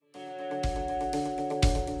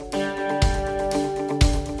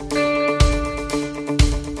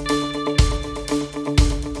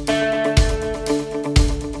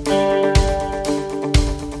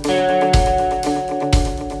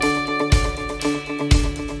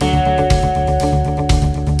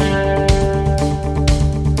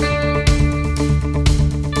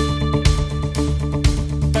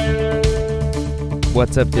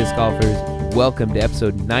What's up, disc golfers? Welcome to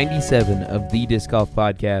episode 97 of the Disc Golf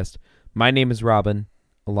Podcast. My name is Robin.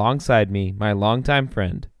 Alongside me, my longtime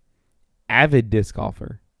friend, avid disc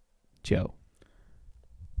golfer, Joe.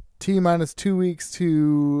 T-minus 2 weeks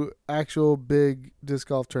to actual big disc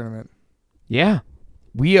golf tournament. Yeah,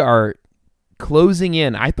 we are closing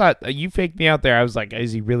in. I thought you faked me out there. I was like,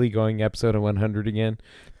 is he really going episode of 100 again?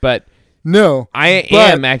 But no, I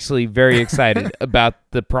am actually very excited about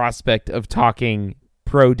the prospect of talking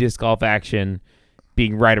pro disc golf action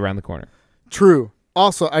being right around the corner. True.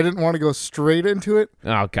 Also, I didn't want to go straight into it.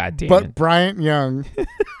 Oh, God damn but it. Bryant Young,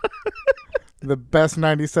 the best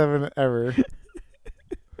 97 ever.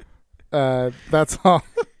 That's all.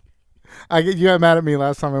 You got mad at me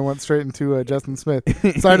last time I went straight into Justin Smith.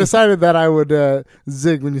 So I decided that I would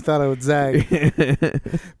zig when you thought I would zag.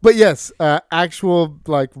 But yes, actual,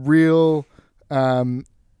 like, real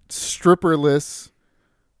stripperless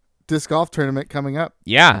disc golf tournament coming up.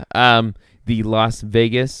 Yeah. The Las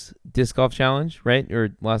Vegas Disc Golf Challenge, right?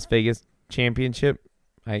 Or Las Vegas Championship.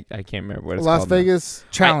 I can't remember what it's called. Las Vegas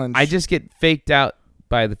Challenge. I just get faked out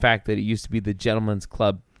by the fact that it used to be the Gentleman's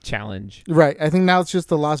Club Challenge. Right. I think now it's just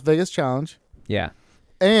the Las Vegas Challenge. Yeah.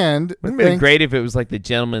 And wouldn't it be great if it was like the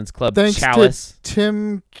Gentleman's Club thanks Chalice? To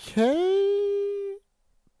Tim K.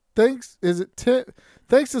 Thanks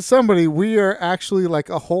to somebody, we are actually like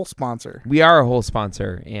a whole sponsor. We are a whole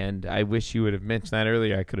sponsor, and I wish you would have mentioned that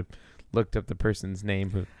earlier. I could have looked up the person's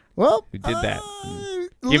name who did that.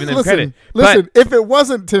 Giving them credit. Listen, if it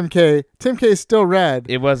wasn't Tim K is still rad.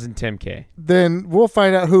 It wasn't Tim K. Then we'll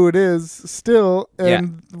find out who it is still,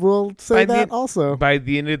 and we'll say also. By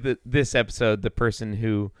the end of this episode, the person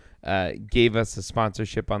who gave us a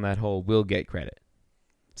sponsorship on that hole will get credit.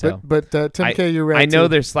 So, but Tim K, you're right. I know too.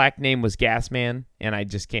 their Slack name was Gasman, and I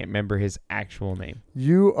just can't remember his actual name.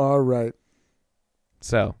 You are right.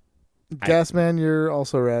 So, Gasman, you're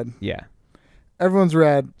also rad. Yeah. Everyone's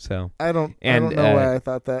rad. So I don't know why I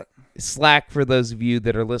thought that. Slack, for those of you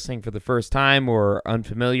that are listening for the first time or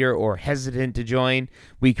unfamiliar or hesitant to join,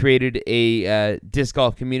 we created a disc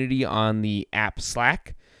golf community on the app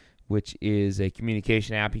Slack, which is a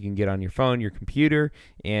communication app you can get on your phone, your computer,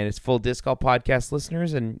 and it's full disc golf podcast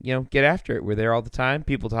listeners, and get after it. We're there all the time.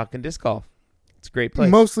 People talking disc golf. It's a great place.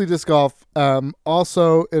 Mostly disc golf.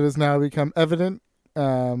 Also, it has now become evident.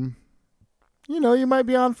 You might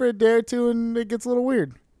be on for a day or two and it gets a little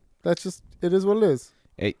weird. It is what it is.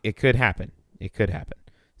 It could happen. It could happen.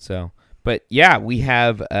 So, but yeah, we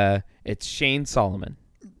have, it's Shane Solomon.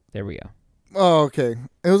 There we go. Oh, okay.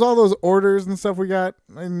 It was all those orders and stuff we got.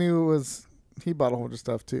 I knew he bought a whole bunch of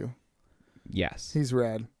stuff too. Yes. He's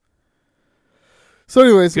rad. So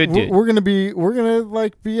anyways, Good dude. we're going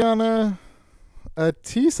to be on a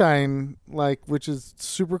T sign, which is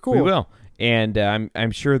super cool. We will. And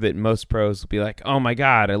I'm sure that most pros will be like, oh, my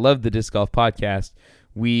God, I love the Disc Golf Podcast.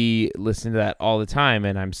 We listen to that all the time,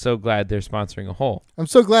 and I'm so glad they're sponsoring a hole. I'm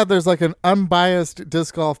so glad there's an unbiased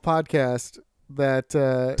disc golf podcast that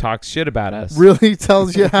talks shit about us. Really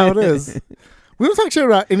tells you how it is. We don't talk shit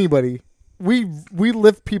about anybody. We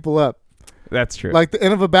lift people up. That's true. Like the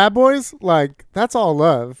end of a Bad Boys, that's all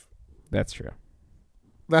love. That's true.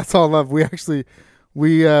 That's all love. We actually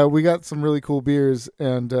we got some really cool beers,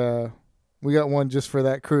 and we got one just for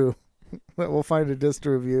that crew that we'll find a disc to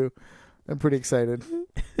review. I'm pretty excited.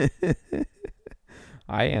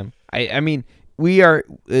 I am. I mean, we are,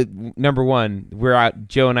 number one, we're out,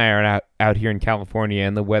 Joe and I are out here in California,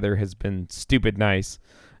 and the weather has been stupid nice,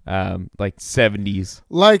 70s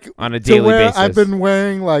on a daily basis. I've been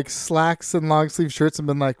wearing slacks and long sleeve shirts and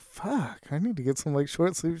been like, fuck, I need to get some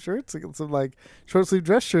short sleeve shirts and get some short sleeve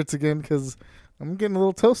dress shirts again because I'm getting a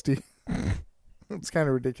little toasty. It's kind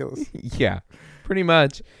of ridiculous. Yeah, pretty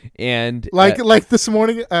much. And like this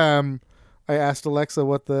morning, I asked Alexa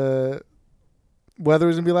what the weather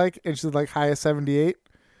was gonna be like, and she said high of 78.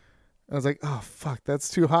 I was like, oh fuck, that's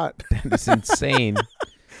too hot. That is insane.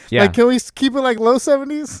 Yeah. Can we keep it low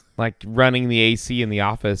 70s? Like running the AC in the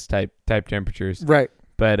office type temperatures. Right.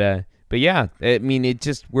 But yeah, I mean, the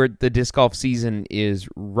disc golf season is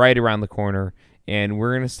right around the corner, and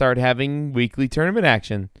we're gonna start having weekly tournament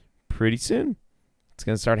action pretty soon. It's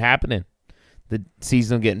going to start happening. The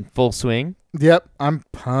season will get in full swing. Yep, I'm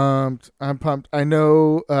pumped. I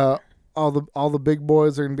know all the big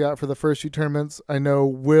boys are going to be out for the first few tournaments. I know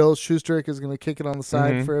Will Schustrick is going to kick it on the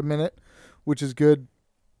side for a minute, which is good.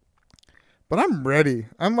 But I'm ready.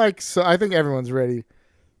 So I think everyone's ready.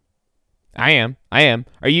 I am.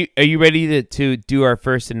 Are you ready to do our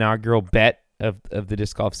first inaugural bet of the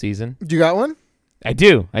disc golf season? You got one? I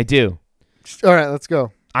do. All right, let's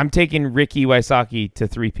go. I'm taking Ricky Wysocki to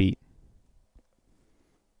three-peat.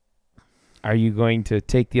 Are you going to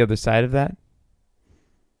take the other side of that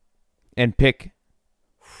and pick?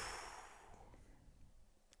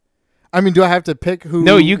 I mean, do I have to pick who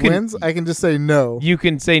wins? I can just say no. You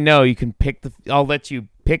can say no. You can pick I'll let you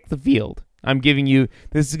pick the field. I'm giving you.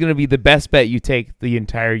 This is going to be the best bet you take the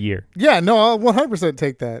entire year. Yeah, no, I'll 100%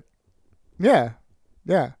 take that. Yeah.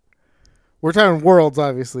 We're talking Worlds,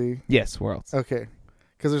 obviously. Yes, Worlds. Okay.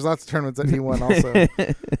 Because there's lots of tournaments that he won also.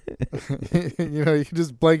 You can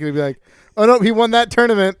just blanket and be like, oh, no, he won that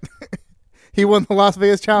tournament. He won the Las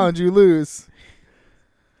Vegas Challenge. You lose.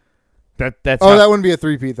 That wouldn't be a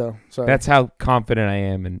three-peat, though. Sorry. That's how confident I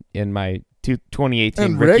am in my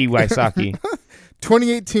 2018 Ricky Wysocki.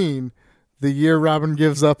 2018, the year Robin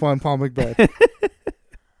gives up on Paul McBeth.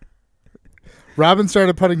 Robin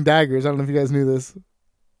started putting daggers. I don't know if you guys knew this.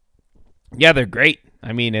 Yeah, they're great.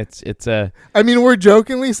 I mean, it's a. I mean, we're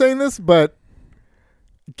jokingly saying this, but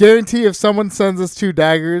guarantee if someone sends us 2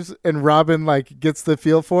 daggers and Robin gets the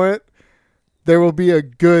feel for it, there will be a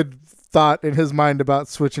good thought in his mind about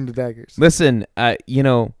switching to daggers. Listen, me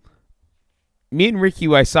and Ricky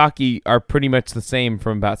Wysocki are pretty much the same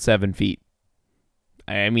from about 7 feet.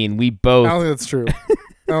 I mean, we both. I don't think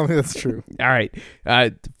that's true. All right,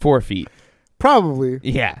 4 feet. Probably.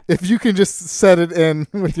 Yeah. If you can just set it in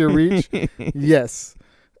with your reach, yes.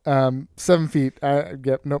 7 feet.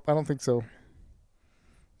 Yep. Nope. I don't think so.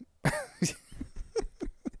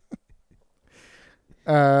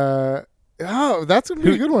 That's gonna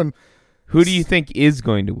be a good one. Who do you think is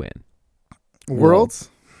going to win? Worlds?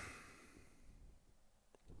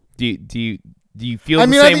 Do you feel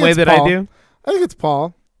the same way that Paul. I do? I think it's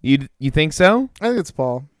Paul. You think so? I think it's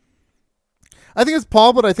Paul.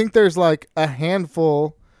 But I think there's a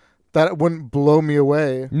handful that wouldn't blow me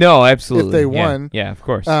away. No, absolutely. If they won. Yeah, of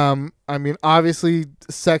course. I mean, obviously,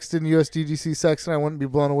 Sexton, USDGC Sexton, I wouldn't be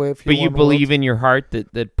blown away if he won. But you believe in your heart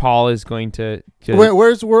that Paul is going to... Wait,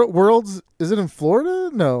 where's Worlds? Is it in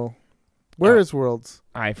Florida? No. Where is Worlds?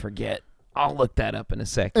 I forget. I'll look that up in a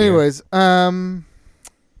sec. Anyways, I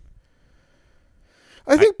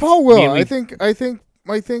think Paul will. I think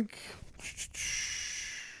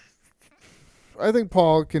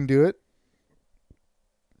Paul can do it.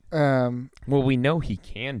 Well, we know he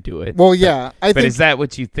can do it. Well, yeah. But is that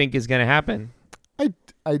what you think is going to happen? I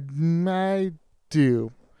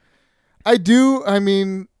do. I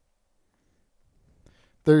mean,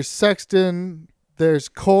 there's Sexton. There's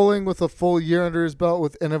Coling with a full year under his belt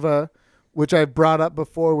with Innova, which I brought up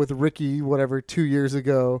before with Ricky, 2 years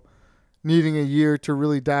ago, needing a year to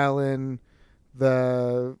really dial in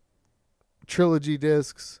the trilogy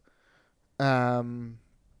discs. Conrad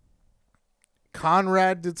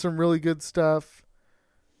did some really good stuff.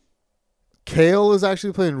 Kale is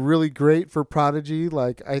actually playing really great for Prodigy.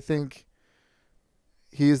 I think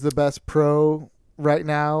he's the best pro right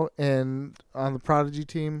now on the Prodigy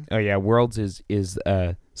team. Oh yeah, Worlds is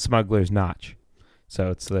Smuggler's Notch,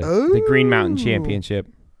 so it's the Green Mountain Championship,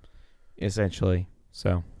 essentially.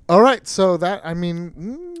 So all right, so that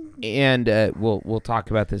and we'll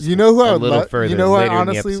talk about this. You know who a little further. You know who I later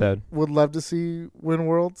honestly in the episode. would love to see win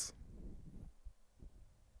Worlds.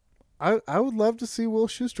 I would love to see Will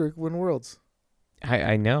Schustrick win Worlds.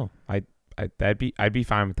 I know. I'd be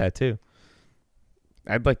fine with that too.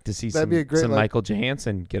 I'd like to see some Michael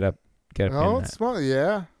Johansson get up. Oh, it's smart.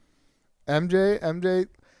 Yeah. MJ.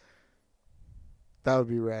 That would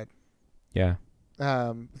be rad. Yeah.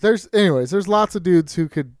 There's lots of dudes who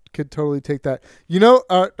could totally take that.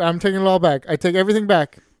 I'm taking it all back. I take everything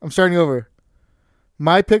back. I'm starting over.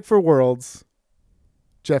 My pick for Worlds,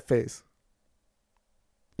 Jeff Faze.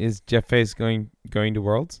 Is Jeff Faze going to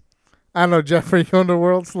Worlds? I don't know, Jeff. Are you going to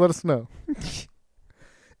Worlds? Let us know.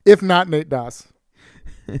 If not, Nate Doss.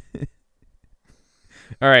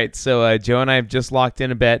 All right, so Joe and I have just locked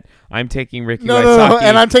in a bet. I'm taking Ricky Wysocki. No,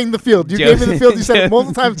 and I'm taking the field. You gave me the field. You said it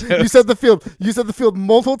multiple times. You said the field. You said the field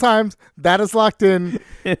multiple times. That is locked in.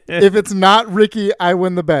 If it's not Ricky, I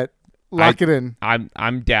win the bet. Lock it in.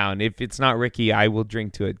 I'm down. If it's not Ricky, I will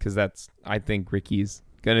drink to it because I think Ricky's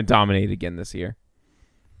gonna dominate again this year.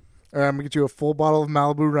 All right, I'm gonna get you a full bottle of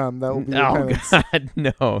Malibu rum. That will be your penance. God,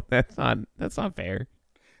 no, that's not fair.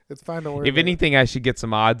 It's fine. Don't worry. If anything, I should get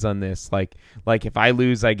some odds on this. Like if I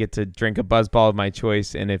lose, I get to drink a Buzzball of my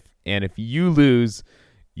choice, and if you lose,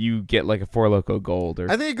 you get a Four Loko Gold. Or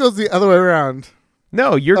I think it goes the other way around.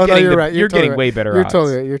 No, you're right. You're totally getting way better odds.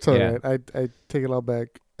 You're totally right. I take it all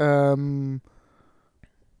back.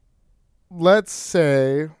 Let's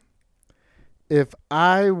say if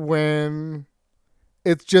I win,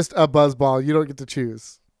 it's just a Buzzball. You don't get to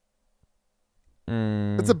choose.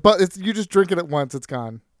 It's you just drink it at once. It's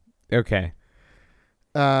gone. Okay.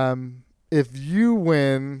 If you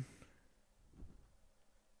win,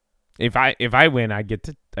 If I win, I get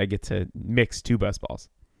to mix 2 bus balls.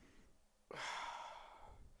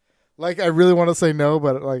 Like, I really want to say no,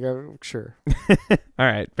 but like, I'm sure. All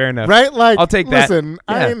right, fair enough. Right? Like, I'll take that. Listen,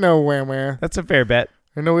 Yeah. I ain't no wham. That's a fair bet.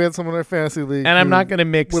 I know we had someone in our fantasy league, And I'm not gonna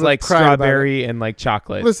mix would've like cried about strawberry and like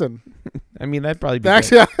chocolate. Listen, I mean, that'd probably be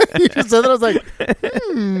actually, you just said that. I was like,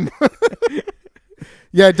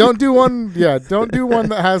 yeah, don't do one. Yeah, don't do one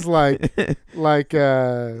that has like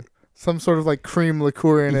some sort of like cream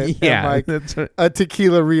liqueur in it. Yeah, and like that's what, a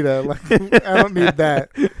tequila Rita. Like, I don't need that.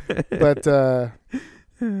 But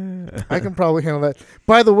I can probably handle that.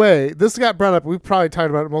 By the way, this got brought up. We've probably talked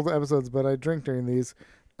about it in multiple episodes, but I drink during these.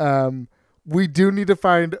 We do need to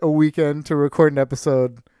find a weekend to record an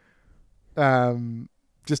episode.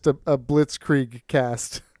 Just a blitzkrieg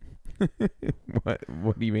cast.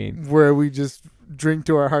 what do you mean? Where we just drink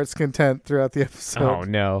to our heart's content throughout the episode. Oh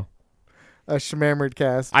no. A shmammered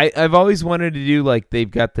cast. I've always wanted to do like they've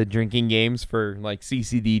got the drinking games for like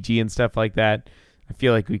CCDG and stuff like that. I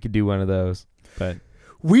feel like we could do one of those. But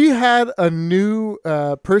we had a new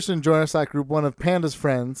person join our Slack group, one of Panda's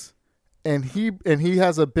friends, and he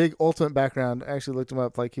has a big Ultimate background. I actually looked him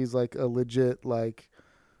up. Like, he's like a legit like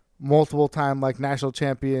multiple time like national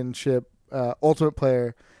championship Ultimate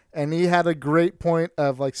player, and he had a great point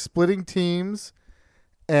of like splitting teams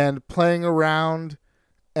and playing around.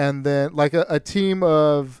 And then like a team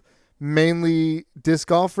of mainly disc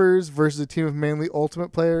golfers versus a team of mainly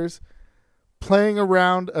Ultimate players playing a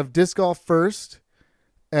round of disc golf first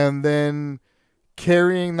and then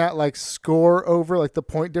carrying that like score over like the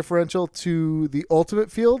point differential to the Ultimate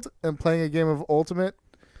field and playing a game of Ultimate,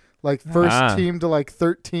 like first team to like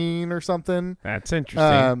 13 or something. That's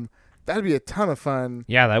interesting. That'd be a ton of fun.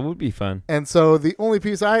 Yeah, that would be fun. And so the only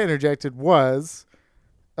piece I interjected was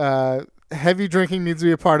heavy drinking needs to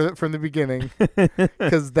be a part of it from the beginning,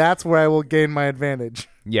 because that's where I will gain my advantage.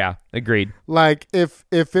 Yeah, agreed. Like if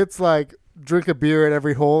it's like drink a beer at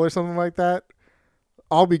every hole or something like that,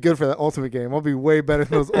 I'll be good for that Ultimate game. I'll be way better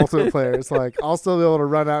than those Ultimate players. Like, I'll still be able to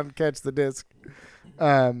run out and catch the disc.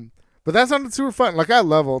 But that sounded super fun. Like, I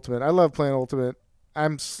love Ultimate. I love playing Ultimate.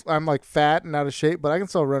 I'm like fat and out of shape, but I can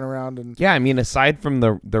still run around and yeah. I mean, aside from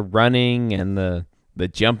the running and the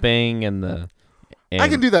jumping and I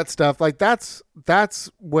can do that stuff. Like, that's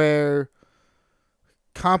where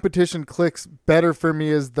competition clicks better for me,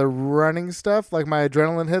 is the running stuff. Like, my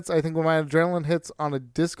adrenaline hits. I think when my adrenaline hits on a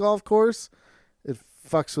disc golf course, it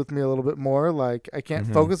fucks with me a little bit more. Like, I can't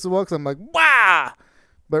focus as well because I'm like, wow.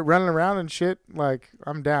 But running around and shit, like,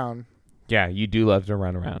 I'm down. Yeah, you do love to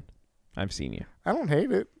run around. I've seen you. I don't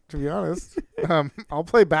hate it, to be honest. I'll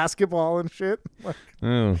play basketball and shit. Like,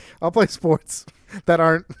 I'll play sports that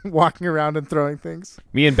aren't walking around and throwing things.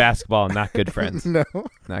 Me and basketball, not good friends. No.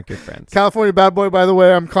 Not good friends. California bad boy, by the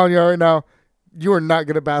way, I'm calling you out right now. You are not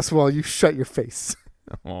good at basketball. You shut your face.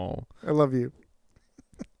 Oh. I love you.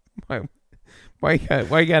 Why you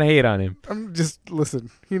gotta hate on him? I'm just,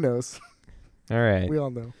 listen, he knows. All right. We all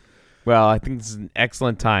know. Well, I think this is an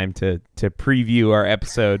excellent time to preview our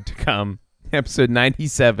episode to come, episode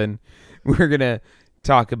 97. We're going to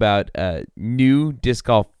talk about new disc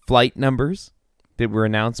golf flight numbers that were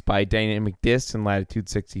announced by Dynamic Discs and Latitude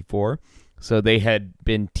 64. So they had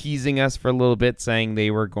been teasing us for a little bit, saying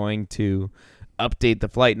they were going to update the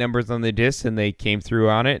flight numbers on the discs, and they came through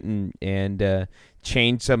on it and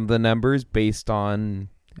changed some of the numbers based on,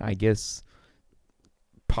 I guess,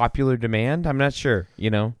 popular demand. I'm not sure,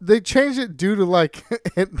 They changed it due to like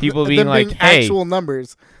people being like, being hey, actual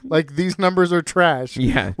numbers. Like, these numbers are trash.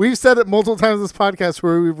 Yeah. We've said it multiple times in this podcast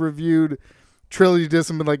where we've reviewed Trilogy discs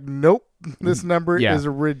and been like, nope, this number is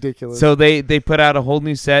ridiculous. So they put out a whole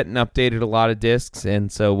new set and updated a lot of discs, and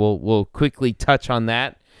so we'll quickly touch on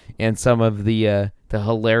that and some of the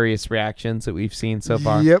hilarious reactions that we've seen so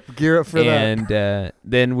far. Yep, gear up for that. And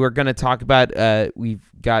then we're going to talk about we've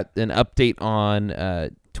got an update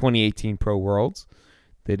on 2018 Pro Worlds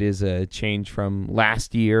that is a change from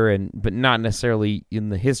last year, but not necessarily in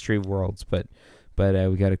the history of Worlds, but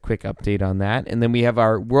we got a quick update on that. And then we have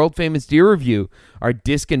our world famous beer review, our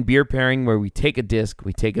disc and beer pairing, where we take a disc,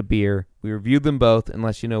 we take a beer, we review them both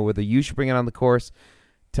unless you know whether you should bring it on the course.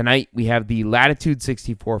 Tonight we have the Latitude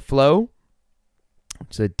 64 Flow,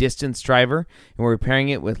 which is a distance driver, and we're pairing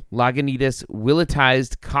it with Lagunitas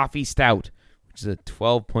Willetized Coffee Stout, which is a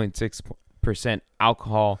 12.6%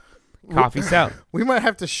 alcohol coffee stout. We might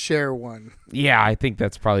have to share one. Yeah, I think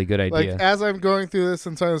that's probably a good idea. Like, as I'm going through this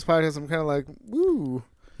and starting this podcast, I'm kind of like, woo.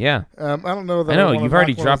 Yeah. I don't know that I know you've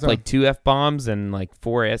already dropped like 2 F-bombs and like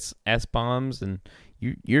 4 S-bombs, and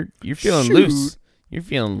you're feeling loose. You're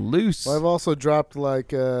feeling loose. Well, I've also dropped like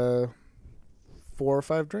 4 or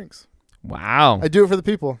 5 drinks. Wow. I do it for the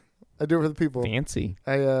people. I do it for the people. Fancy.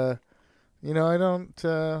 I don't.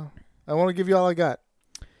 I want to give you all I got,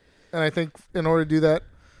 and I think in order to do that,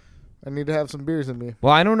 I need to have some beers in me.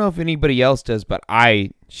 Well, I don't know if anybody else does, but I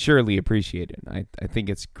surely appreciate it. I think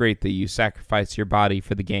it's great that you sacrifice your body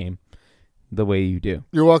for the game the way you do.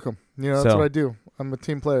 You're welcome. That's what I do. I'm a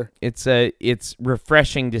team player. It's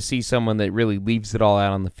refreshing to see someone that really leaves it all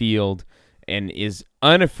out on the field and is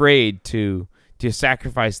unafraid to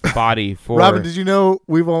sacrifice the body for. Robin, did you know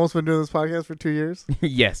we've almost been doing this podcast for 2 years?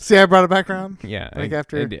 Yes. See, I brought it back around. Yeah, I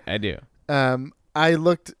do. I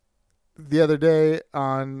looked the other day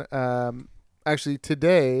on, actually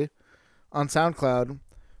today on SoundCloud.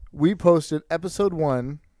 We posted episode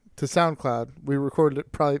 1 to SoundCloud. We recorded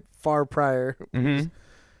it probably far prior. Mm-hmm.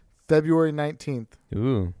 February 19th.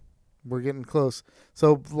 Ooh. We're getting close.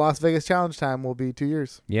 So Las Vegas Challenge time will be 2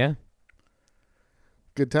 years. Yeah.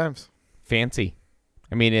 Good times. Fancy.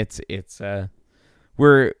 I mean, it's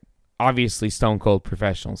we're obviously stone cold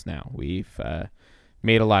professionals now. We've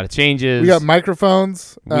made a lot of changes. We got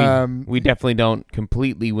microphones. We definitely don't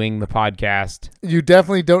completely wing the podcast. You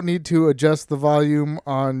definitely don't need to adjust the volume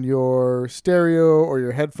on your stereo or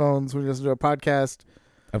your headphones when you listen to a podcast.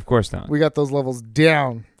 Of course not. We got those levels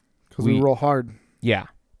down because we roll hard. Yeah.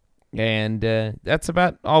 And that's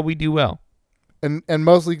about all we do well. And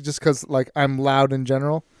mostly just because I'm loud in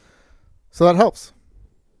general. So that helps.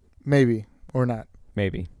 Maybe. Or not.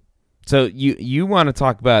 Maybe. So you want to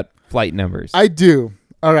talk about flight numbers. I do.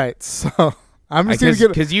 All right. So I'm just going to get...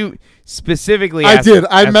 Because you specifically I did.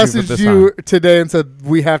 I messaged you today and said,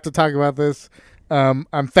 we have to talk about this. I'm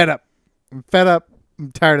fed up. I'm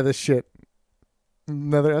tired of this shit.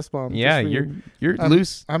 Another S-bomb. Yeah, you're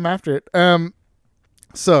loose. I'm after it.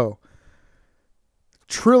 So...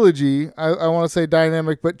 Trilogy, I want to say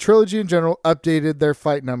Dynamic, but Trilogy in general updated their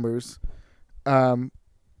flight numbers.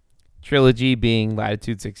 Trilogy being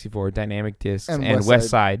Latitude 64, Dynamic Discs, and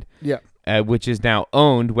Westside. Yeah. Which is now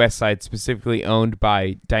owned, Westside specifically owned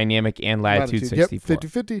by Dynamic and Latitude 64. Yep,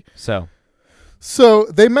 50-50. So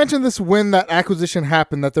they mentioned this when that acquisition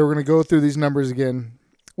happened, that they were going to go through these numbers again,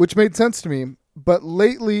 which made sense to me. But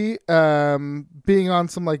lately, being on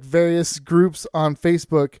some various groups on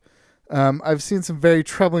Facebook, I've seen some very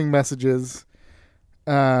troubling messages.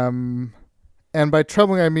 And by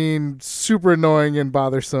troubling, I mean super annoying and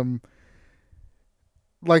bothersome.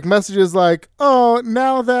 Messages like, oh,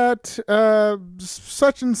 now that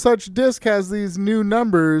such and such disc has these new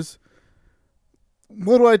numbers,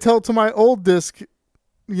 what do I tell to my old disc,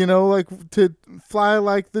 to fly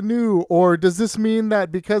like the new? Or does this mean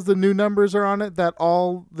that because the new numbers are on it, that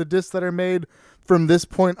all the discs that are made from this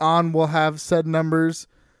point on will have said numbers?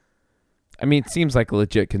 I mean, it seems like a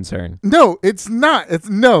legit concern. No, it's not.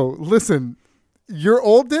 Listen, your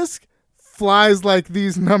old disc flies like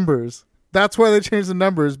these numbers. That's why they changed the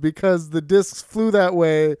numbers, because the discs flew that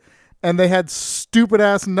way and they had stupid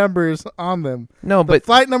ass numbers on them. No, but the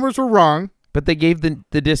flight numbers were wrong. But they gave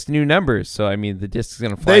the disc new numbers, so I mean the disc is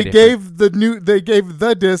gonna fly. They gave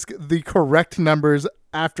the disc the correct numbers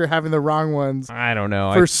after having the wrong ones. I don't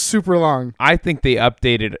know. For super long. I think they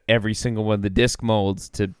updated every single one of the disc molds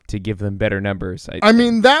to give them better numbers. I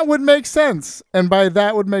mean, that would make sense. And by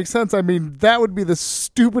that would make sense, I mean, that would be the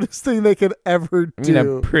stupidest thing they could ever do. I mean,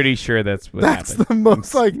 I'm pretty sure that's what happened. That's the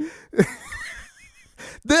most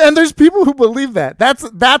and there's people who believe that.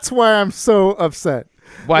 That's why I'm so upset.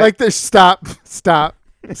 Why? There's stop.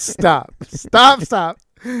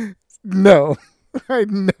 No. I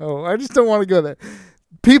just don't want to go there.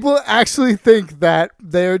 People actually think that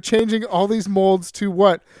they're changing all these molds to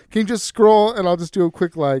what? Can you just scroll and I'll just do a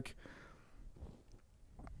quick what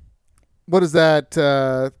is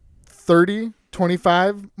that? 30,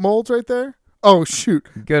 25 molds right there? Oh, shoot.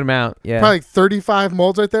 Good amount, yeah. Probably 35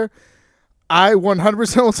 molds right there. I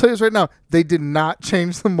 100% will tell you this right now. They did not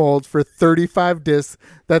change the molds for 35 discs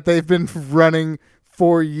that they've been running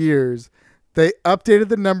for years. They updated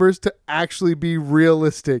the numbers to actually be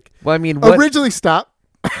realistic. Well, I mean, originally, stop.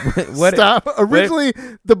 Originally,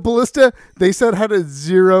 the Ballista, they said had a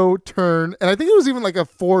 0 turn, and I think it was even a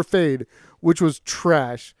 4 fade, which was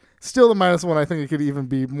trash. Still the -1, I think it could even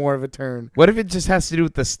be more of a turn. What if it just has to do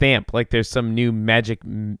with the stamp? There's some new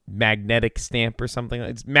magnetic stamp or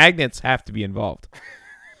something. Magnets have to be involved.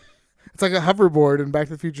 It's like a hoverboard in Back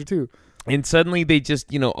to the Future 2. And suddenly they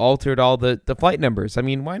just, altered all the flight numbers. I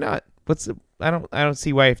mean, why not? I don't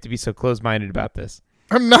see why I have to be so close-minded about this.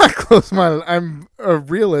 I'm not close-minded. I'm a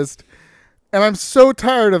realist. And I'm so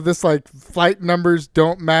tired of this flight numbers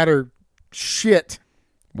don't matter shit.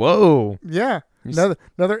 Whoa. Yeah.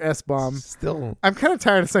 Another S-bomb. Still. I'm kind of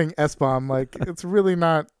tired of saying S-bomb. It's really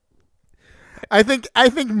not. I think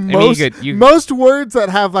mean, most words that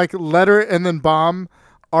have like letter and then bomb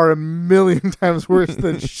are a million times worse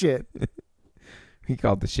than shit. He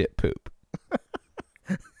called the shit poop.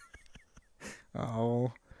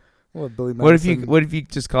 Oh, well, Billy What if Madison. you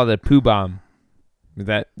just called it poo bomb?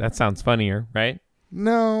 That sounds funnier, right?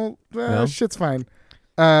 No, No? shit's fine.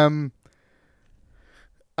 I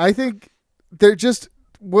think there just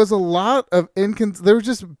was a lot of there were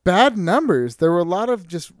just bad numbers. There were a lot of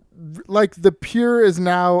just like the pure is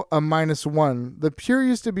now a -1. The pure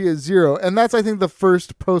used to be a 0, and that's I think the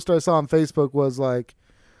first post I saw on Facebook was like,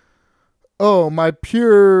 "Oh, my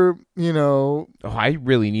pure, Oh, I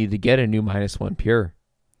really need to get a new -1 pure.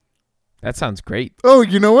 That sounds great. Oh,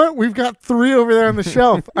 you know what? We've got 3 over there on the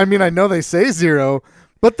shelf. I mean, I know they say 0,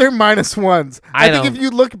 but they're -1s. I think if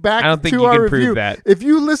you look back I don't think to you our can review, prove that. if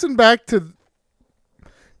you listen back to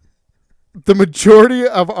the majority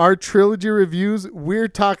of our trilogy reviews, we're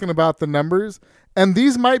talking about the numbers, and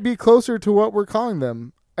these might be closer to what we're calling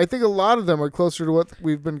them. I think a lot of them are closer to what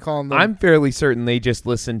we've been calling them. I'm fairly certain they just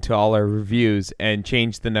listened to all our reviews and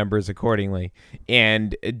changed the numbers accordingly,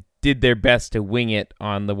 and did their best to wing it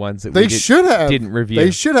on the ones that didn't review.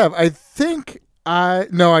 They should have. I think I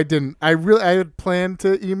didn't. I had planned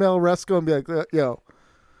to email Resco and be like, "Yo,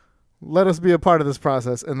 let us be a part of this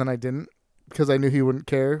process," and then I didn't because I knew he wouldn't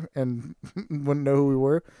care and wouldn't know who we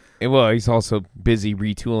were. Well, he's also busy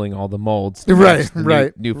retooling all the molds.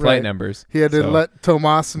 Right. New flight numbers. He had to let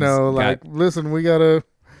Tomas know, listen, we gotta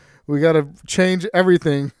change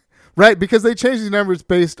everything, right? Because they changed these numbers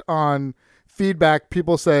based on feedback,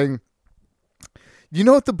 people saying, you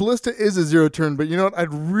know what, the ballista is a 0 turn, but you know what,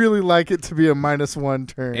 I'd really like it to be a -1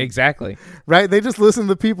 turn. Exactly. Right? They just listened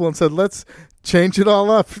to people and said, let's change it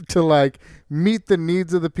all up to like meet the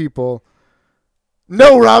needs of the people.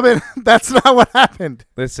 No, Robin, that's not what happened.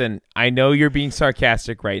 Listen, I know you're being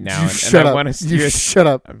sarcastic right now, and I want to steer. Shut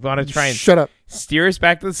up. I want to try and shut up. Steer us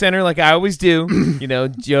back to the center like I always do.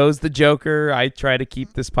 Joe's the joker. I try to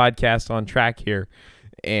keep this podcast on track here,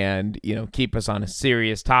 and keep us on a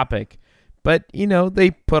serious topic. But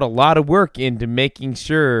they put a lot of work into making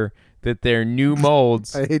sure that their new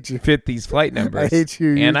molds fit these flight numbers. I hate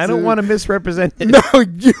you. And I don't want to misrepresent it. No,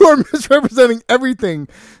 you are misrepresenting everything.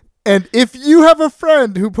 And if you have a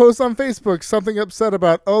friend who posts on Facebook something upset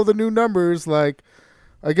about, the new numbers, like,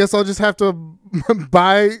 I guess I'll just have to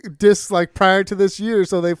buy discs like prior to this year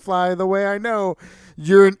so they fly the way I know,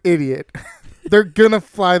 you're an idiot. They're going to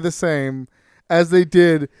fly the same as they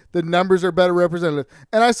did. The numbers are better represented.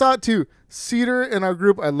 And I saw it too. Cedar in our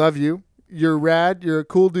group, I love you. You're rad. You're a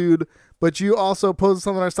cool dude. But you also posted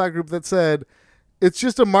something in our stock group that said, it's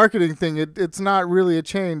just a marketing thing. It's not really a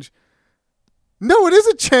change. No, it is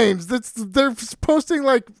a change. They're posting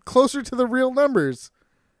like closer to the real numbers.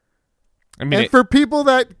 I mean, and for people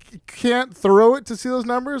that can't throw it to see those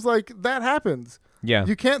numbers, like that happens. Yeah.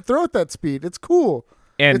 You can't throw at that speed. It's cool.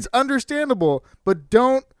 And it's understandable, but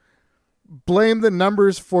don't blame the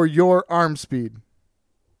numbers for your arm speed.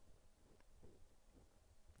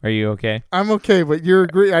 Are you okay? I'm okay, but you're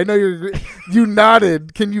agreeing. I know you're agreeing. You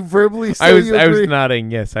nodded. Can you verbally say you agree? I was nodding.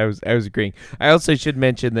 Yes, I was agreeing. I also should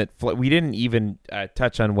mention that we didn't even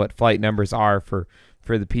touch on what flight numbers are for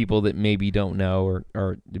the people that maybe don't know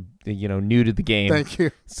or new to the game. Thank you.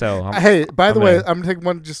 So hey, by the way, I'm gonna take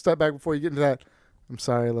one just step back before you get into that. I'm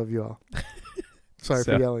sorry. I love you all. Sorry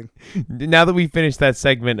for yelling. Now that we finished that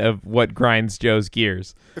segment of what grinds Joe's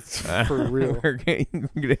gears, for real, we're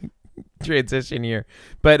gonna transition here.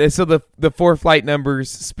 But so the 4 flight numbers: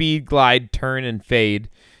 speed, glide, turn, and fade.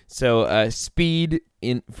 So speed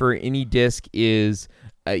for any disc is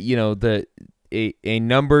a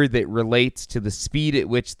number that relates to the speed at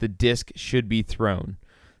which the disc should be thrown.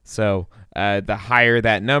 So the higher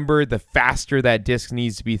that number, the faster that disc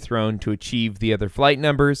needs to be thrown to achieve the other flight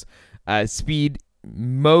numbers. Speed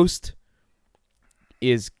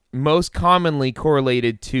is most commonly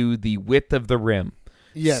correlated to the width of the rim.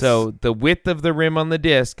 Yes. So the width of the rim on the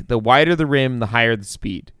disc, the wider the rim, the higher the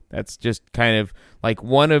speed. That's just kind of like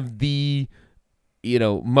one of the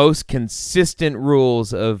most consistent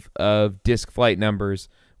rules of disc flight numbers.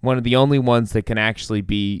 One of the only ones that can actually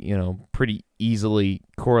be pretty easily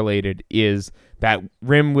correlated is that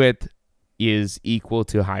rim width is equal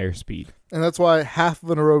to higher speed. And that's why half of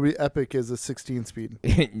an Aerobi Epic is a 16 speed.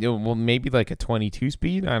 Well, maybe like a 22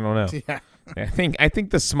 speed. I don't know. Yeah. I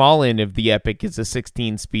think the small end of the Epic is a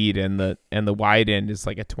 16 speed, and the wide end is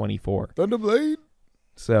like a 24. Thunderblade.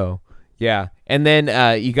 So yeah, and then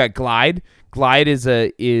you got glide. Glide is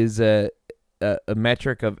a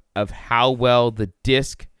metric of how well the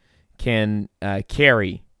disc can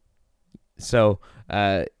carry. So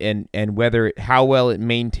and whether how well it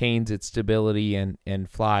maintains its stability and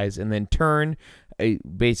flies. And then turn,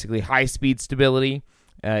 basically high speed stability,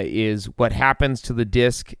 is what happens to the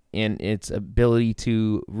disc in its ability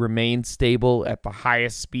to remain stable at the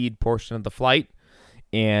highest speed portion of the flight.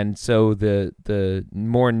 And so the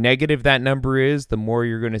more negative that number is, the more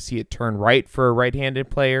you're going to see it turn right for a right-handed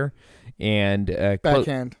player, and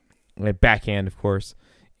backhand, of course.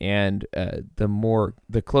 And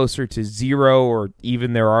the closer to zero, or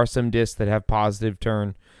even there are some discs that have positive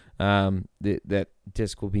turn, that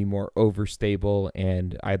disc will be more overstable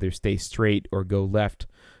and either stay straight or go left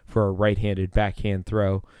for a right-handed backhand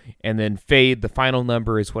throw. And then fade, the final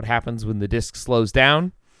number, is what happens when the disc slows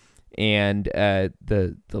down. And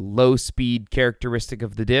the low speed characteristic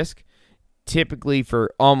of the disc, typically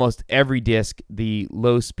for almost every disc, the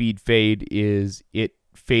low speed fade is it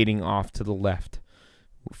fading off to the left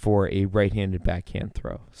for a right-handed backhand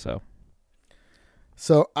throw. So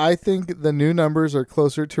I think the new numbers are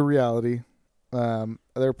closer to reality. There'll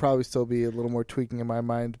probably still be a little more tweaking in my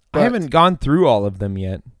mind. I haven't gone through all of them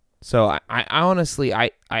yet. So I honestly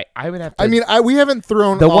I would have to. I mean, we haven't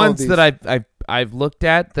thrown the all ones of these. that I've looked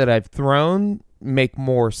at that I've thrown make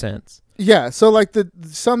more sense. Yeah, so like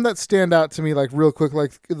some that stand out to me, like real quick,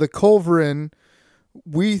 like the Culverin,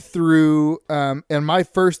 we threw, and my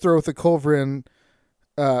first throw with the Culverin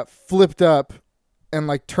flipped up and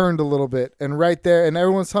like turned a little bit, and right there, and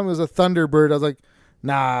everyone's telling me it was a Thunderbird. I was like,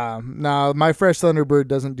 nah, my fresh Thunderbird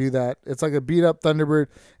doesn't do that. It's like a beat up Thunderbird.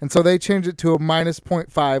 And so they changed it to a minus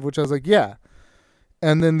 0.5, which I was like, yeah.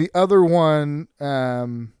 And then the other one,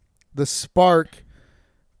 the Spark,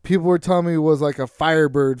 people were telling me was like a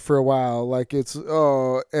Firebird for a while. Like and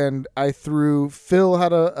Phil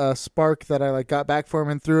had a Spark that I like got back for him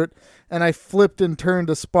and threw it, and I flipped and turned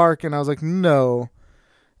a Spark, and I was like, no.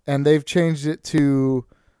 And they've changed it to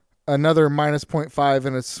another minus 0.5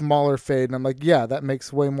 and a smaller fade, and I'm like, yeah, that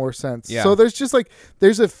makes way more sense. Yeah. So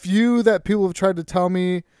there's a few that people have tried to tell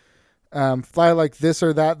me fly like this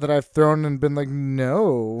or that I've thrown and been like,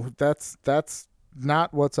 no, that's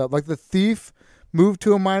not what's up. Like the Thief moved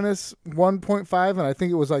to a minus 1.5, and I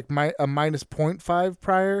think it was like a minus 0.5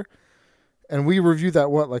 prior, and we reviewed that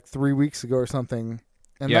like 3 weeks ago or something,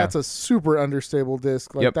 and that's a super understable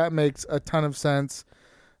disc. Like that makes a ton of sense.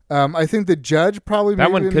 I think the Judge probably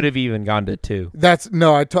that one could have even gone to 2.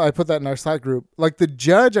 I put that in our Slack group. Like the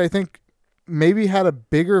Judge, I think maybe had a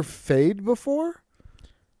bigger fade before.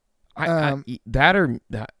 I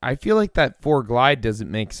feel like that 4 glide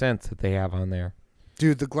doesn't make sense that they have on there.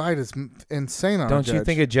 Dude, the glide is insane on Don't a Judge. you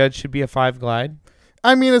think a Judge should be a 5 glide?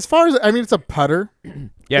 I mean, it's a putter.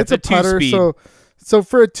 Yeah, it's a putter. 2-speed. So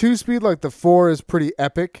for a 2-speed, like the 4 is pretty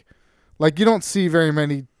epic. Like you don't see very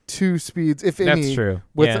many 2 speeds, if any. That's true.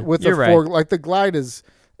 With a 4, right. like the glide is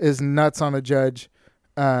nuts on a Judge.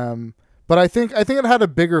 But I think it had a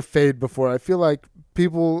bigger fade before. I feel like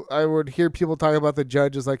I would hear people talk about the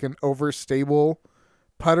Judge as like an overstable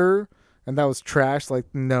putter, and that was trash. Like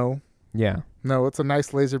no, it's a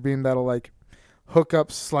nice laser beam that'll like hook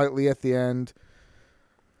up slightly at the end.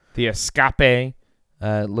 The Escape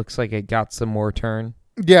looks like it got some more turn.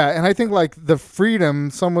 Yeah, and I think like the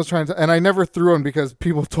Freedom, someone was trying to, and I never threw one because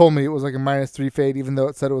people told me it was like a minus 3 fade, even though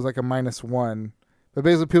it said it was like a minus 1. But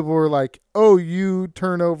basically people were like, oh, you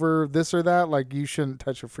turn over this or that, like you shouldn't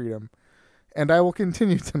touch a Freedom. And I will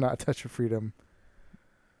continue to not touch a Freedom.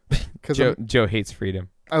 Joe hates Freedom.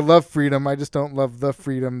 I love Freedom. I just don't love the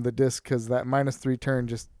Freedom, the disc, because that minus 3 turn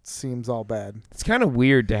just seems all bad. It's kind of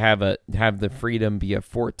weird to have the Freedom be a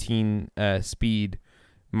 14 speed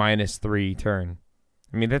minus 3 turn.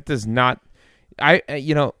 I mean, that does not.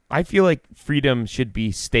 I feel like Freedom should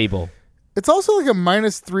be stable. It's also like a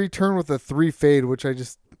minus 3 turn with a 3 fade, which I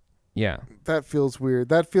just. Yeah. That feels weird.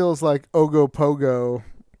 That feels like Ogopogo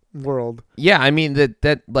world. Yeah, I mean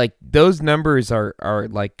that like those numbers are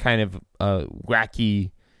like kind of a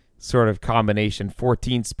wacky sort of combination.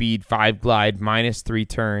 14 speed, 5 glide, minus 3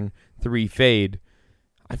 turn, 3 fade.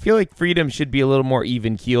 I feel like Freedom should be a little more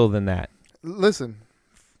even keel than that. Listen,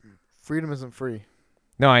 Freedom isn't free.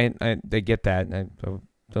 No, I get that. I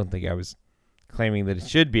don't think I was claiming that it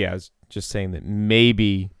should be. I was just saying that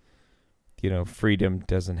maybe, Freedom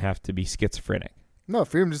doesn't have to be schizophrenic. No,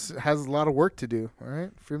 Freedom just has a lot of work to do. All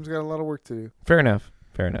right, Freedom's got a lot of work to do. Fair enough.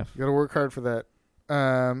 You got to work hard for that.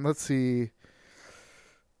 Let's see.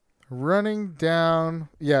 Running down,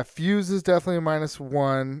 yeah, Fuse is definitely a minus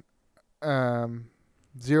 1.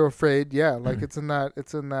 Zero fade, yeah, like it's in that.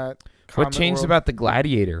 What changed world. About the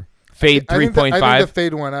Gladiator? Fade 3.5. I think the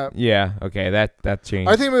fade went up. Yeah. Okay. That changed.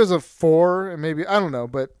 I think it was a 4, and maybe I don't know,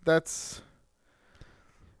 but that's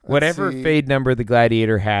whatever fade number the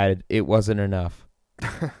Gladiator had. It wasn't enough.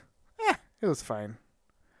 It was fine.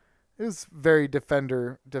 It was very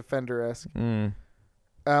defender-esque.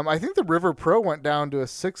 I think the River Pro went down to a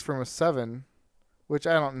 6 from a 7, which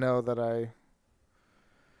I don't know that I...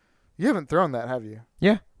 You haven't thrown that, have you?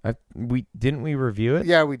 Yeah. Didn't we review it?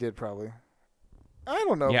 Yeah, we did probably. I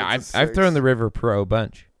don't know. Yeah, if it's a I've 6. thrown the River Pro a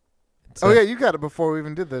bunch. Yeah, you got it before we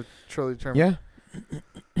even did the Trilogy tournament. Yeah.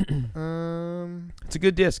 It's a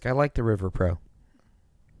good disc. I like the River Pro.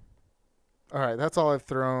 All right, that's all I've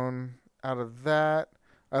thrown out of that.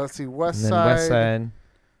 Let's see, West And then Side. West Side.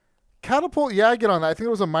 Catapult, yeah, I get on that. I think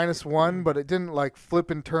it was a -1, but it didn't like flip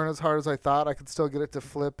and turn as hard as I thought. I could still get it to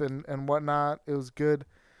flip and whatnot. It was good.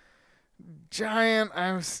 Giant,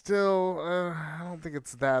 I'm still, I don't think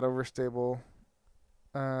it's that overstable.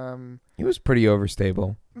 It was pretty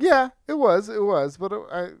overstable. Yeah, it was, but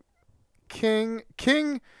King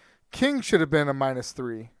should have been a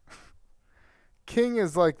 -3. King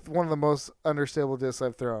is like one of the most understable discs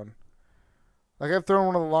I've thrown. Like I've thrown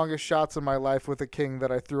one of the longest shots in my life with a King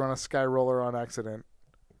that I threw on a sky roller on accident.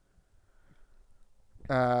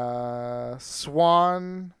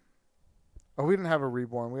 Swan. Oh, we didn't have a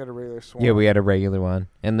Reborn. We had a regular Swan. Yeah, we had a regular one.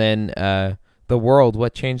 And then the World.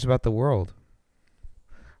 What changed about the World?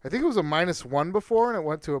 I think it was a -1 before, and it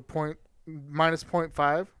went to a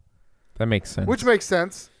 -0.5. That makes sense. Which makes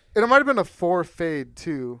sense. And it might have been a 4 fade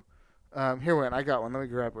too. Here, wait, I got one. Let me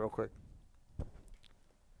grab it real quick.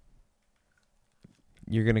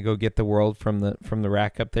 You're gonna go get the World from the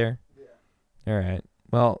rack up there? Yeah. All right.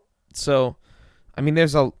 Well, so I mean,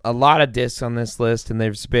 there's a lot of discs on this list, and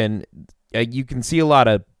there's been you can see a lot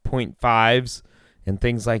of 0.5s and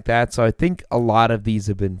things like that. So I think a lot of these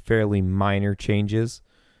have been fairly minor changes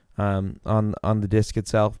on the disc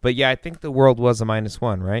itself. But yeah, I think the World was a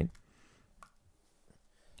 -1, right?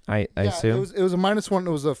 I assume it was a -1.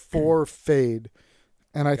 It was a 4 fade.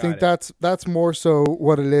 And I think that's more so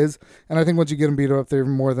what it is. And I think once you get them beat up there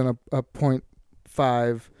more than a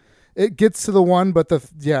 0.5, it gets to the 1, but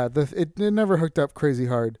it never hooked up crazy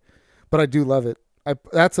hard. But I do love it.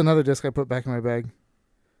 That's another disc I put back in my bag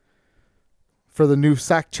for the new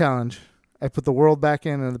SAC challenge. I put the World back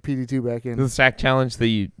in and the PD2 back in. The SAC challenge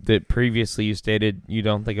that previously you stated you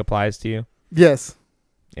don't think applies to you. Yes,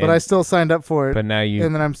 but I still signed up for it. But now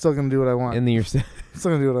and then I'm still gonna do what I want. You're still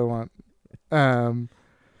gonna do what I want.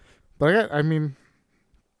 But I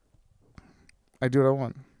do what I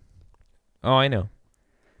want. Oh, I know.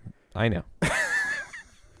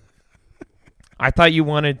 I thought you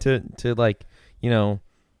wanted to like,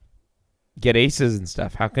 get aces and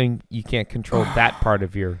stuff. How come you can't control that part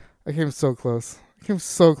of your... I came so close.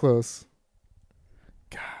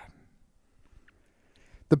 God.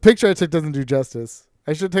 The picture I took doesn't do justice.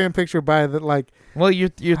 I should take a picture by that, like... Well, you're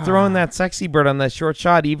throwing that sexy bird on that short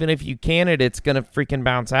shot. Even if you can it's going to freaking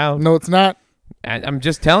bounce out. No, it's not. I'm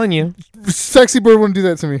just telling you. Sexy bird wouldn't do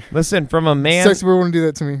that to me. Listen, from a man... Sexy bird wouldn't do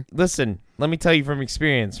that to me. Listen, let me tell you from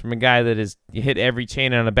experience, from a guy that has hit every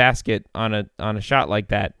chain on a basket on a shot like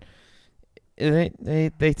that,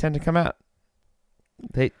 they tend to come out.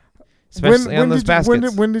 Especially on those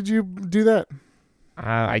baskets. When did you do that?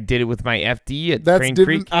 I did it with my FD at Crane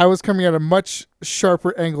Creek. I was coming at a much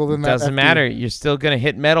sharper angle than that. Doesn't matter. You're still going to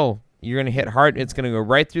hit metal. You're going to hit hard. It's going to go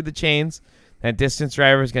right through the chains. That distance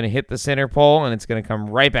driver is going to hit the center pole, and it's going to come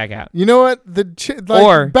right back out. You know what?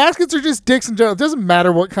 Baskets are just dicks in general. It doesn't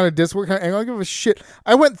matter what kind of disc, what kind of angle. I don't give a shit.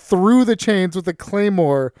 I went through the chains with a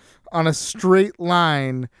claymore on a straight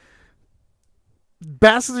line.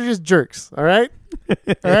 Baskets are just jerks. All right,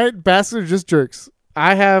 all right. Baskets are just jerks.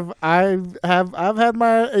 I've had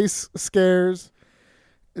my ace scares.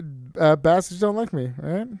 Baskets don't like me. All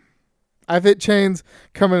right. I've hit chains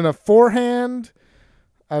coming in a forehand.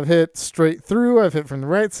 I've hit straight through. I've hit from the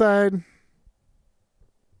right side.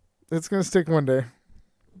 It's going to stick one day.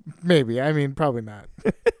 Maybe. I mean, probably not.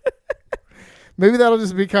 Maybe that'll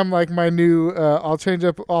just become like my new, I'll change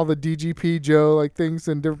up all the DGP Joe like things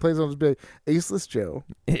in different places. I'll just be like, Aceless Joe.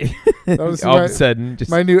 All of a sudden.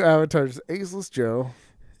 My new avatar is Aceless Joe.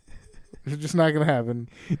 It's just not going to happen.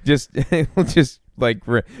 We'll just like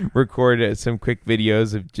record some quick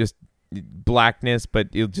videos of just blackness, but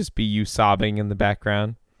it'll just be you sobbing in the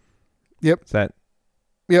background. Yep. Is that?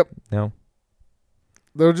 Yep. No.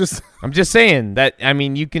 They'll just. I'm just saying that. I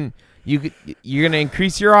mean, you're gonna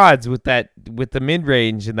increase your odds with the mid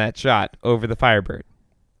range in that shot over the Firebird.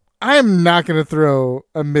 I am not gonna throw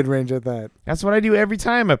a mid range at that. That's what I do every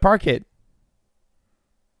time I park it.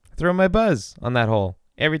 I throw my buzz on that hole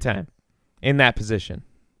every time, in that position.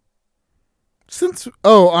 But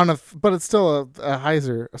it's still a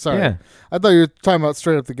hyzer. Sorry. Yeah. I thought you were talking about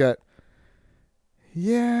straight up the gut.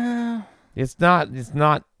 Yeah. It's not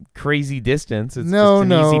crazy distance. It's no,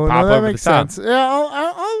 just an easy pop that over makes the top. sense.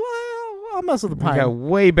 Yeah, I'll mess with the We pine. got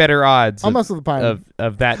way better odds. I'll mess with the pine.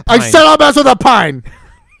 of that. I pine. said I'll mess with the pine.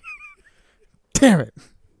 Damn it.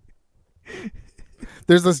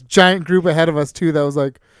 There's this giant group ahead of us too that was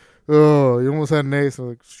like, "Oh, you almost had an ace." I was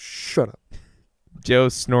like, "Shut up." Joe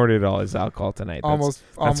snorted all his alcohol tonight. Almost.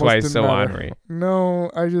 That's why he's didn't so matter. ornery. No,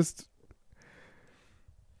 it's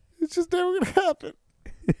just never gonna happen.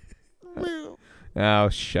 Oh,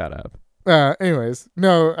 shut up. Anyways,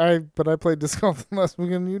 no, I played disc golf last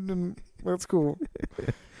weekend. You didn't. That's cool.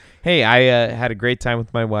 Hey, I had a great time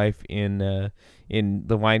with my wife in the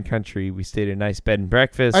wine country. We stayed at a nice bed and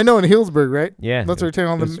breakfast. I know, in Healdsburg, right? Yeah, That's where we're taking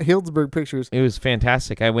all the Healdsburg pictures. it was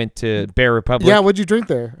fantastic. I went to Bear Republic. Yeah, what'd you drink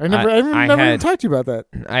there? I never even talked to you about that.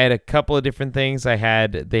 I had a couple of different things. They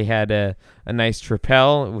had a nice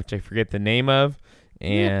Tripel, which I forget the name of,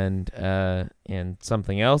 and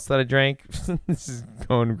something else that I drank. This is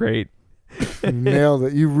going great. You nailed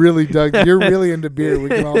it. You really dug. You're really into beer. We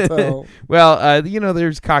can all tell. Well,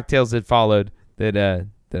 there's cocktails that followed that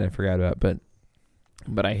I forgot about, but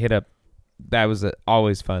I hit up. That was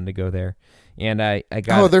always fun to go there, and I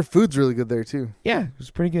got. Oh, their food's really good there too. Yeah, it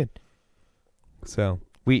was pretty good. So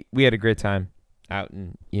we had a great time out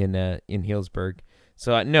in Healdsburg.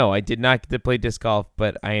 So no, I did not get to play disc golf,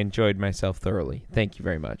 but I enjoyed myself thoroughly. Thank you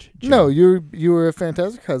very much, Joe. No, you were a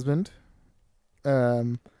fantastic husband.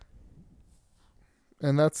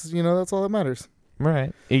 And that's all that matters.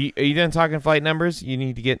 Right. Are you done talking flight numbers? You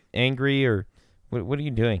need to get angry, or what are you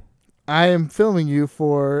doing? I am filming you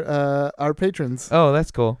for our patrons. Oh, that's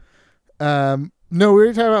cool. No, we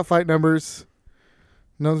already talked about flight numbers.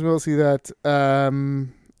 No one's going to see that. I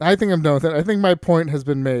think I'm done with it. I think my point has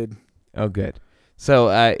been made. Oh, good. So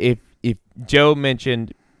if Joe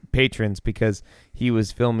mentioned patrons because he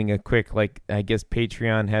was filming a quick, I guess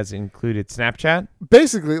Patreon has included Snapchat.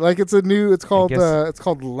 Basically, it's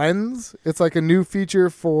called Lens. It's like a new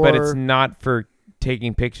feature for. But it's not for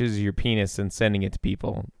taking pictures of your penis and sending it to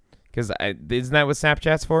people. Because isn't that what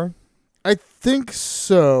Snapchat's for? I think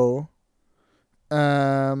so.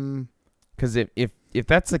 Because if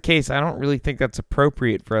that's the case, I don't really think that's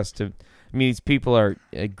appropriate for us to. I mean, these people are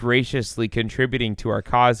graciously contributing to our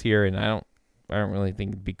cause here, and I don't really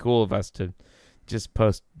think it'd be cool of us to just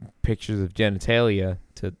post pictures of genitalia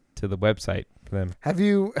to the website for them. Have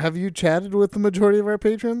you chatted with the majority of our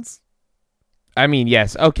patrons? I mean,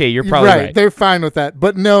 yes. Okay, you're probably right. They're fine with that,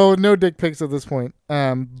 but no dick pics at this point.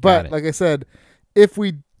 But like I said, if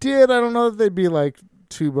we did, I don't know if they'd be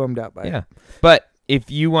too bummed out by it. Yeah, but if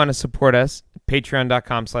you want to support us,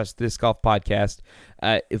 patreon.com/thisgolfpodcast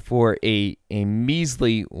for a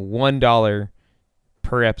measly $1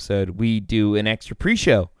 per episode, we do an extra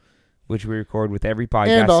pre-show, which we record with every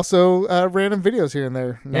podcast, and also random videos here and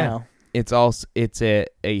there. Now, it's a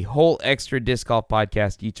whole extra disc golf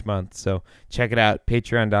podcast each month. So check it out,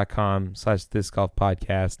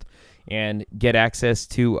 patreon.com/thisgolfpodcast, and get access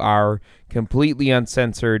to our completely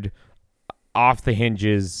uncensored, off the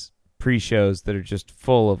hinges pre-shows that are just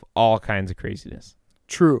full of all kinds of craziness.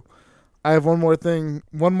 True. I have one more thing.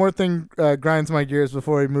 One more thing grinds my gears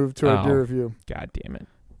before we move to our deer review. God damn it.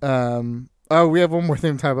 We have one more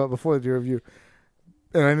thing to talk about before the deer review.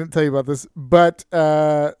 And I didn't tell you about this. But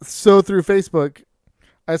so through Facebook,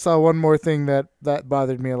 I saw one more thing that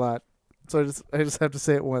bothered me a lot. So I just have to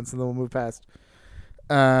say it once and then we'll move past.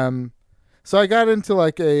 So I got into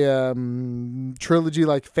a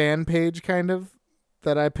Trilogy fan page kind of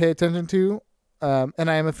that I pay attention to. And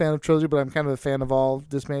I am a fan of Trilogy, but I'm kind of a fan of all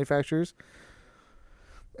disc manufacturers.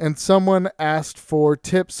 And someone asked for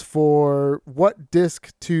tips for what disc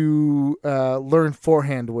to learn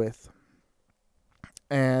forehand with.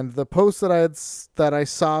 And the post that I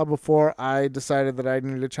saw before I decided that I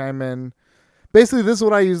needed to chime in. Basically, this is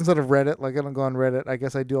what I use instead of Reddit. I don't go on Reddit. I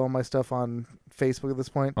guess I do all my stuff on Facebook at this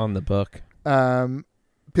point. On the book.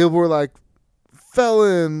 People were like,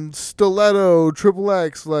 Felon, Stiletto, Triple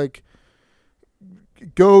X,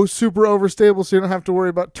 go super overstable so you don't have to worry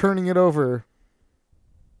about turning it over.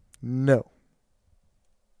 No.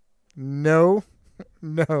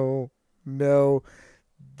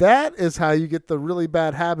 That is how you get the really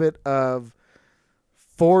bad habit of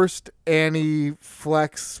forced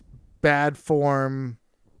anti-flex bad form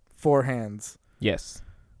forehands. Yes.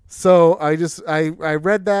 So I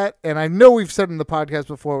read that, and I know we've said it in the podcast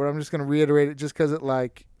before, but I'm just going to reiterate it just because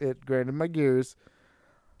it grinded my gears.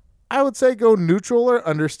 I would say go neutral or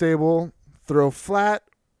understable. Throw flat.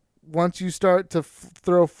 Once you start to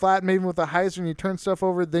throw flat, maybe with a hyzer and you turn stuff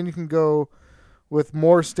over, then you can go with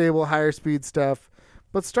more stable, higher speed stuff.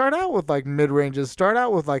 But start out with mid-ranges. Start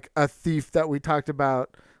out with a Thief that we talked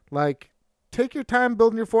about. take your time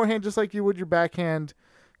building your forehand just like you would your backhand.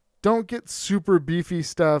 Don't get super beefy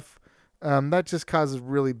stuff. That just causes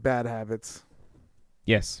really bad habits.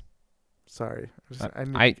 Yes. Sorry.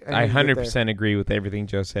 I 100% agree with everything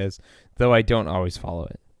Joe says, though I don't always follow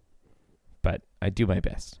it. But I do my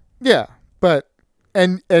best. Yeah, but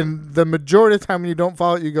and the majority of the time when you don't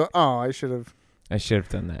follow it, you go, "Oh, I should have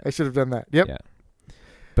done that. I should have done that." Yep. Yeah.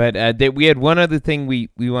 But we had one other thing we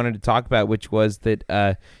wanted to talk about, which was that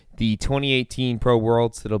the 2018 Pro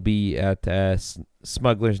Worlds that'll be at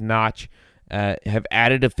Smuggler's Notch have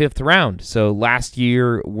added a 5th round. So last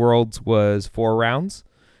year Worlds was 4 rounds,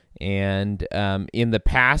 and in the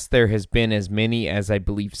past there has been as many as I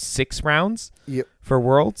believe 6 rounds. Yep. For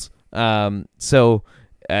Worlds. So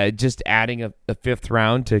just adding a 5th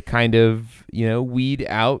round to kind of weed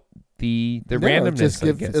out the randomness.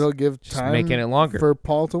 It'll give just time making it longer for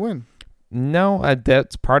Paul to win. No,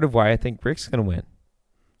 that's part of why I think Rick's gonna win,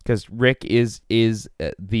 because Rick is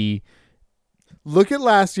the. Look at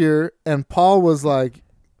last year, and Paul was like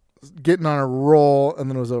getting on a roll, and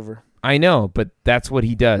then it was over. I know, but that's what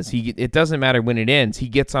he does. It doesn't matter when it ends. He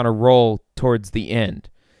gets on a roll towards the end.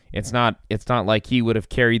 It's not like he would have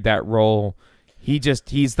carried that roll. He's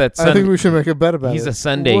that. I think we should make a bet about it. He's a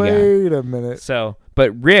Sunday guy. Wait a minute. So,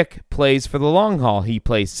 but Rick plays for the long haul. He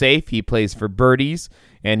plays safe. He plays for birdies,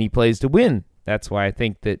 and he plays to win. That's why I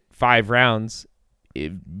think that 5 rounds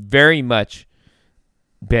it very much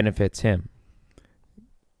benefits him.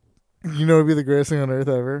 You know, it would be the greatest thing on earth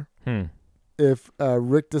ever. If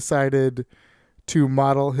Rick decided to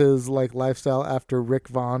model his lifestyle after Rick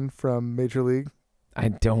Vaughn from Major League. I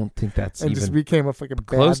don't think that's and even just became a fucking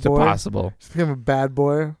close bad boy. to possible. Just became a bad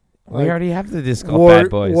boy. We already have the disc golf bad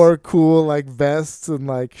boys. Wore cool vests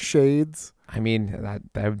and shades. I mean,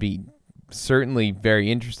 that would be certainly very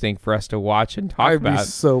interesting for us to watch and talk about. I'd be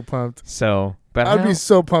so pumped. So, but I'd be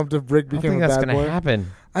so pumped if Rick became a bad boy. I don't think that's going to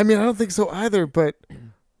happen. I mean, I don't think so either. But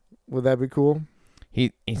would that be cool?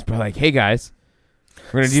 He's probably like, "Hey guys,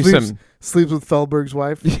 we're gonna do some." Sleeps with Feldberg's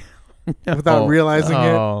wife No. without realizing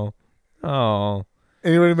it. Oh.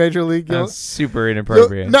 Anyone in Major League? That's super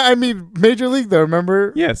inappropriate. No, I mean Major League though.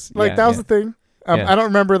 Remember? Yes. That was the thing. I don't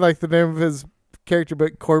remember the name of his character,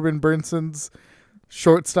 but Corbin Burnson's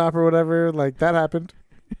shortstop or whatever. That happened.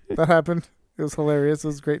 That happened. It was hilarious. It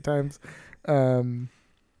was great times.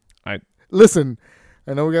 Listen.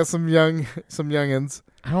 I know we got some youngins.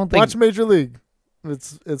 I don't think watch Major League.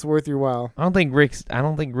 It's worth your while. I don't think Rick's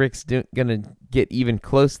gonna get even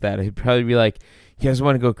close to that. He'd probably be like, "You guys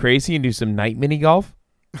want to go crazy and do some night mini golf?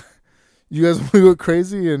 You guys want to go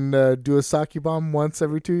crazy and do a sake bomb once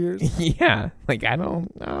every 2 years?" Yeah, I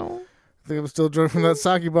don't know. I think I'm still drunk from that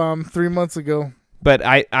sake bomb 3 months ago. But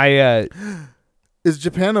I is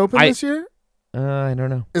Japan open this year? I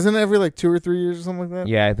don't know. Isn't it every 2 or 3 years or something like that?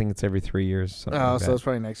 Yeah, I think it's every 3 years. So it's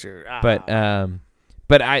probably next year.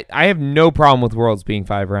 But I have no problem with Worlds being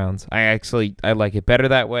 5 rounds. I like it better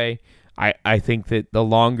that way. I think that the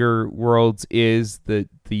longer Worlds is, the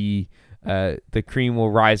cream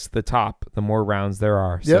will rise to the top the more rounds there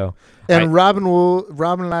are. Yep. So and Robin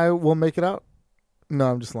and I will make it out. No,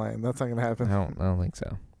 I'm just lying. That's not gonna happen. I don't think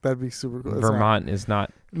so. That'd be super cool. Vermont is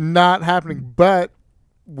not happening, but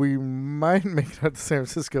we might make it out to San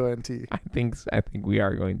Francisco NT. I think we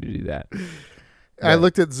are going to do that. I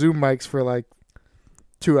looked at Zoom mics for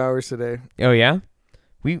 2 hours today. Oh yeah?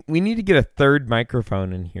 We need to get a 3rd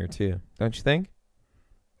microphone in here too, don't you think?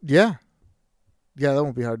 Yeah. Yeah, that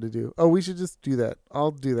won't be hard to do. Oh, we should just do that.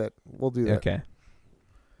 I'll do that. We'll do that. Okay.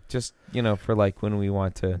 Just, for when we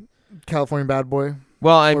want to. California Bad Boy.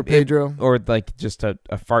 Well, or Pedro. Or just a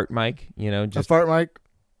fart mic, just a fart mic.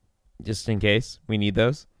 Just in case we need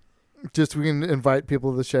those. Just we can invite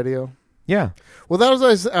people to the Shedio. Yeah. Well, that was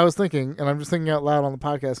what I was thinking, and I'm just thinking out loud on the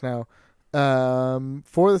podcast now.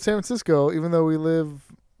 For the San Francisco, even though we live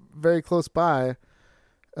very close by,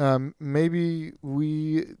 maybe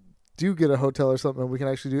we do get a hotel or something. We can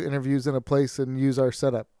actually do interviews in a place and use our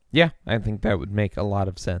setup. Yeah, I think that would make a lot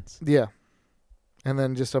of sense. Yeah. And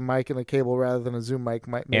then just a mic and a cable rather than a Zoom mic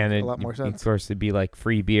might make a lot more sense. Of course, it'd be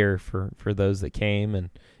free beer for those that came and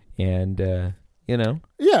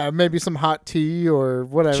Yeah, maybe some hot tea or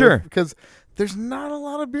whatever. Sure. Because there's not a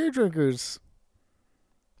lot of beer drinkers.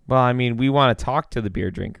 Well, I mean, we want to talk to the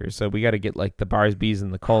beer drinkers, so we got to get the Barsbys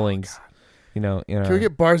and the Collings. Can we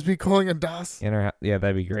get Barsby, Colling, and Das? Yeah,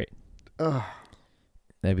 that'd be great.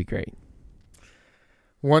 That'd be great.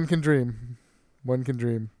 One can dream. One can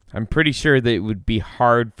dream. I'm pretty sure that it would be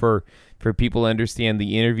hard for people to understand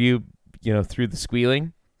the interview, through the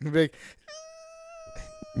squealing. Like,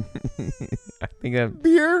 I think that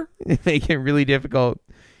beer make it really difficult.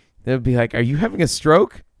 They'd be like, "Are you having a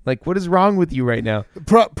stroke?" Like, what is wrong with you right now?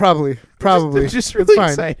 Probably. They're just really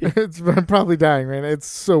it's fine. excited. I'm probably dying right now. It's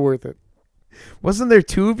so worth it. Wasn't there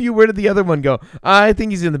two of you? Where did the other one go? I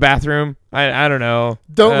think he's in the bathroom. I don't know.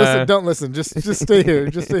 Don't listen. Just stay here.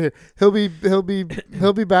 Just stay here. He'll be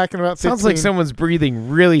back in about 15. Sounds like someone's breathing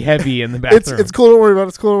really heavy in the bathroom. It's cool. Don't worry about it.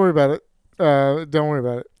 It's cool. Don't worry about it. Don't worry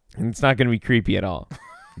about it. And it's not going to be creepy at all.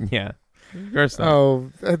 Yeah. Of course not. Oh,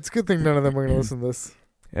 it's a good thing none of them are going to listen to this.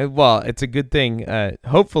 Well, it's a good thing.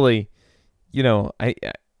 Hopefully, they're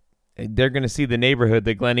going to see the neighborhood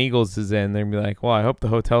that Glen Eagles is in. They're going to be like, well, I hope the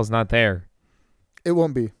hotel's not there. It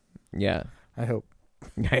won't be. Yeah. I hope.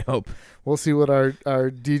 I hope. We'll see what our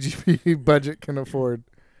DGP budget can afford.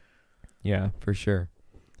 Yeah, for sure.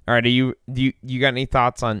 All right, do you got any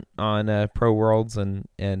thoughts on Pro Worlds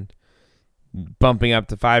and bumping up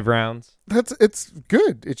to 5 rounds? It's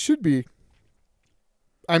good. It should be.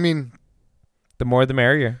 I mean, the more the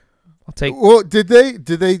merrier. I'll take. Well, did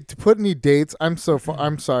they put any dates? I'm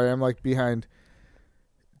sorry. I'm like behind.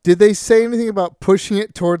 Did they say anything about pushing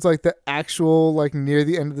it towards like the actual like near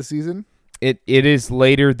the end of the season? It is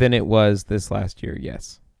later than it was this last year.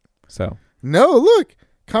 Yes. So. No, look,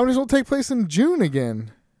 competition will take place in June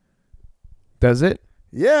again. Does it?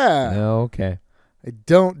 Yeah. No. Okay. I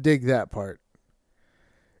don't dig that part.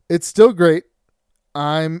 It's still great.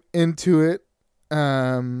 I'm into it.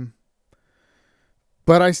 But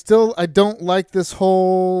I don't like this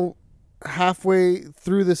whole halfway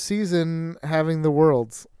through the season having the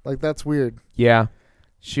Worlds. Like, that's weird. Yeah.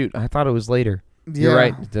 Shoot, I thought it was later. Yeah. You're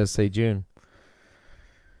right. It does say June.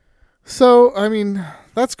 So, I mean,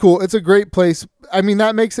 that's cool. It's a great place. I mean,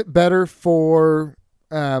 that makes it better for,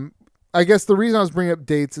 I guess the reason I was bringing up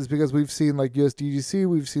dates is because we've seen like USDGC,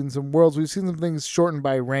 we've seen some Worlds, we've seen some things shortened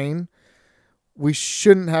by rain. We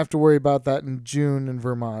shouldn't have to worry about that in June in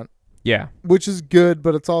Vermont. Yeah. Which is good,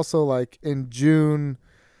 but it's also like in June,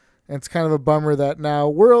 and it's kind of a bummer that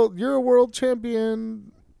now you're a world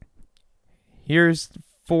champion. Here's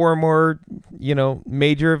 4 more,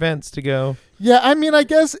 major events to go. Yeah, I mean, I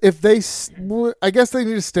guess they need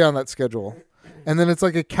to stay on that schedule, and then it's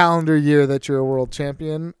like a calendar year that you're a world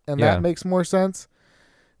champion, and that makes more sense.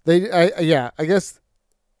 I guess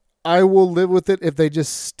I will live with it if they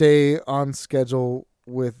just stay on schedule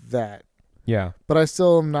with that. Yeah. But I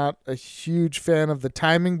still am not a huge fan of the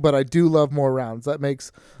timing, but I do love more rounds. That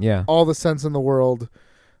makes all the sense in the world.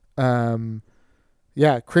 Cream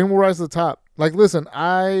will rise to the top. Like, listen,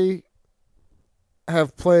 I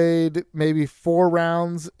have played maybe 4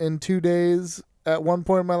 rounds in 2 days at one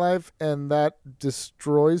point in my life, and that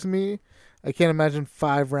destroys me. I can't imagine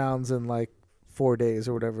 5 rounds in like 4 days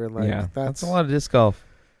or whatever. Like, that's a lot of disc golf.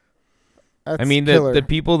 I mean, the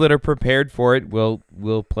people that are prepared for it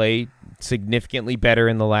will play significantly better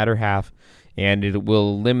in the latter half, and it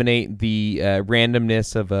will eliminate the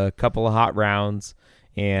randomness of a couple of hot rounds.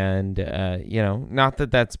 And not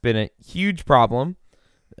that that's been a huge problem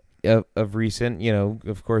of recent.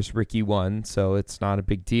 Of course, Ricky won, so it's not a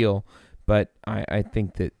big deal. But I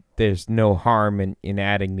think that there's no harm in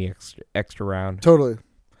adding the extra round. Totally.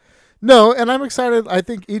 No, and I'm excited. I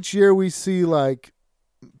think each year we see like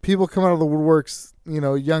people come out of the woodworks,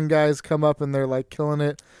 young guys come up and they're like killing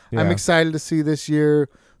it. Yeah. I'm excited to see this year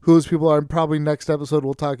who those people are. Probably next episode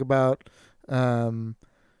we'll talk about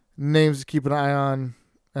names to keep an eye on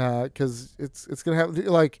because it's gonna have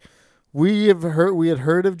like we had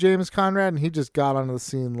heard of James Conrad, and he just got onto the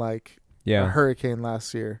scene like a hurricane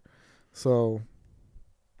last year. So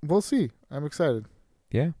we'll see. I'm excited.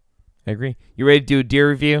 Yeah, I agree. You ready to do a deer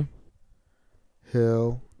review?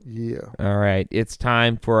 Hell yeah. All right. It's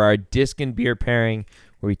time for our disc and beer pairing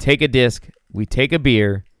where we take a disc, we take a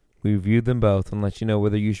beer, we review them both and let you know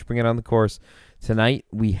whether you should bring it on the course. Tonight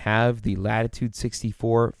we have the Latitude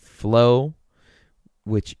 64 Flow,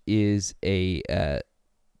 which is a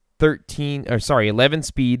 11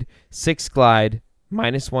 speed, 6 glide,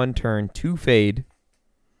 -1 turn, 2 fade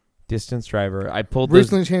distance driver. I pulled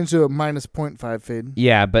recently changed to a -0.5 fade.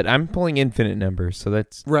 Yeah, but I'm pulling infinite numbers, so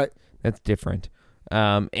that's right. That's different.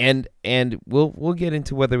 And we'll get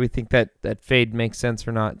into whether we think that fade makes sense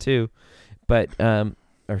or not too. But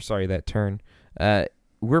that turn.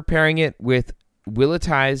 We're pairing it with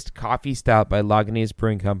Willetized Coffee Stout by Lagunitas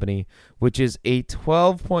Brewing Company, which is a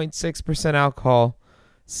 12.6% alcohol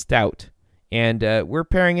stout. And we're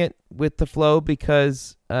pairing it with the Flow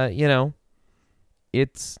because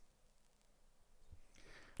it's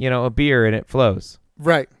a beer and it flows.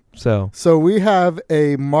 Right. So we have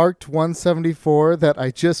a marked 174 that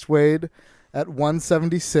I just weighed at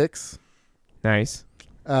 176. Nice.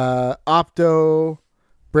 Opto,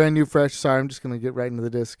 brand new, fresh. Sorry, I'm just going to get right into the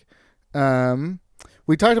disc.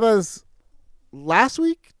 We talked about this last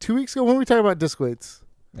week, 2 weeks ago, when we talked about disc weights.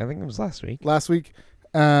 I think it was last week.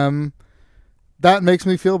 That makes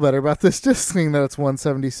me feel better about this disc thing that it's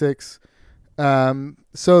 176.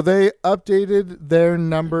 So they updated their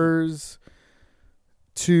numbers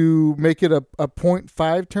to make it a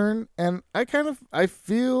 0.5 turn, and I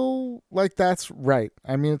feel like that's right.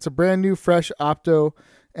 I mean, it's a brand new, fresh Opto,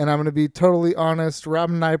 and I'm going to be totally honest. Rob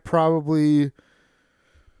and I probably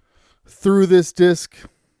threw this disc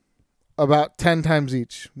about 10 times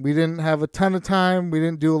each. We didn't have a ton of time. We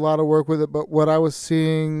didn't do a lot of work with it, but what I was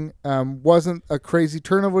seeing wasn't a crazy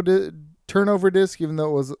turnover disc, even though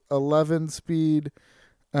it was 11 speed.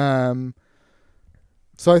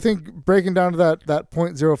 So I think breaking down to that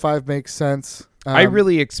 0.05 makes sense. I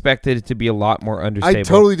really expected it to be a lot more understable. I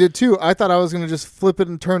totally did too. I thought I was going to just flip it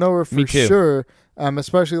and turn over for sure,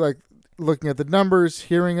 especially like looking at the numbers,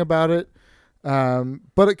 hearing about it.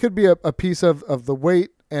 But it could be a piece of the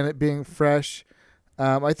weight and it being fresh.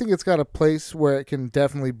 I think it's got a place where it can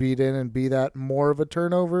definitely beat in and be that more of a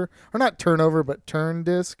turnover, or not turnover, but turn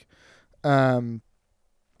disc.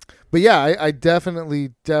 But yeah, I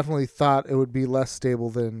definitely thought it would be less stable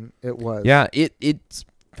than it was. Yeah, it's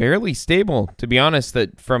fairly stable, to be honest,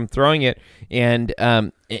 that from throwing it, and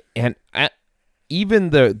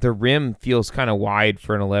even the rim feels kind of wide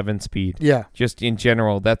for an 11 speed. Yeah, just in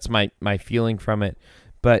general, that's my feeling from it.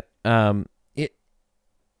 But seeing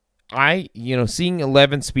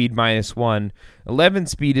 11 speed -1, 11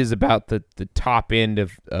 speed is about the top end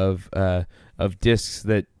of discs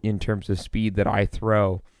that in terms of speed that I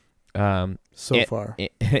throw. Far.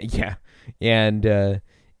 Yeah. And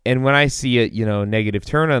when I see a negative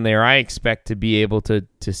turn on there, I expect to be able to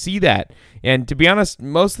see that. And to be honest,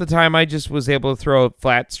 most of the time I just was able to throw a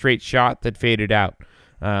flat, straight shot that faded out.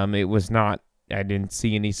 It was not. I didn't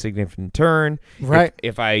see any significant turn. Right.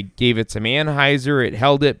 If I gave it some Anheuser, it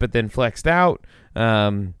held it, but then flexed out.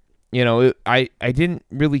 I didn't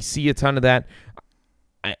really see a ton of that.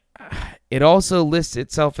 It also lists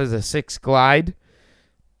itself as a 6 glide.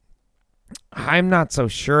 I'm not so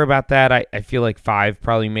sure about that. I feel like 5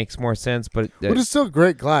 probably makes more sense, but it's still a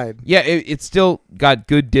great glide. Yeah, it's still got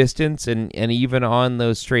good distance, and even on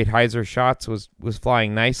those straight hyzer shots was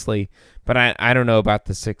flying nicely. But I don't know about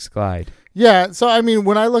the 6 glide. Yeah, so I mean,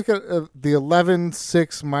 when I look at the 11,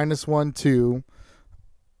 6, -1, 2,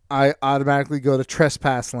 I automatically go to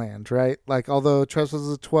trespass land, right? Like, although trespass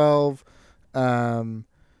is a 12,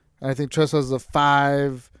 I think trespass is a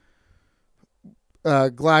 5.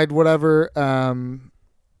 Glide, whatever.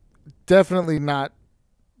 Definitely not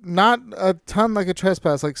a ton like a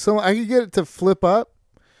trespass. Like, so I could get it to flip up,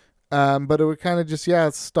 but it would kind of just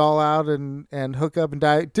stall out and hook up and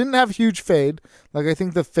die. Didn't have huge fade. Like, I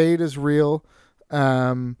think the fade is real.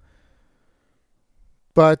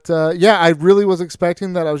 But I really was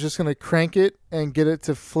expecting that I was just going to crank it and get it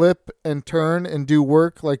to flip and turn and do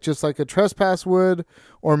work just like a trespass would,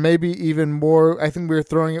 or maybe even more. I think we were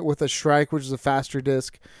throwing it with a Shrike, which is a faster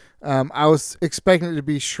disc. I was expecting it to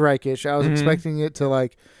be Shrike-ish. I was expecting it to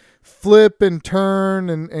flip and turn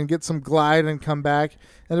and get some give and come back.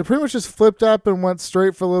 And it pretty much just flipped up and went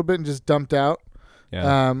straight for a little bit and just dumped out,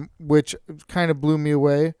 which kind of blew me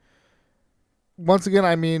away. Once again,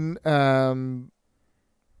 I mean...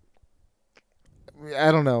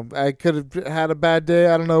 I don't know. I could have had a bad day.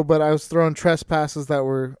 I don't know, but I was throwing trespasses that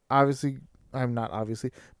were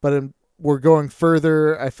we're going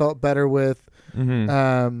further. I felt better with.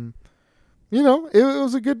 It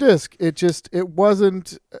was a good disc. It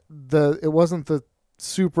wasn't the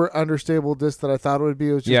super understable disc that I thought it would be.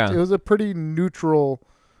 It was just, It was a pretty neutral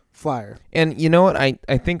flyer. And you know what? I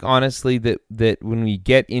think honestly that when we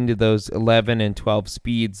get into those 11 and 12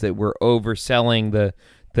 speeds, that we're overselling the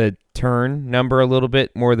turn number a little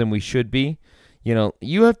bit more than we should be.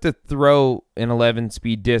 You have to throw an 11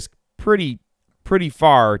 speed disc pretty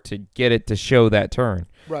far to get it to show that turn.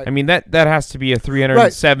 Right. I mean, that has to be a 370.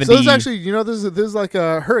 Right. So this is actually, this is like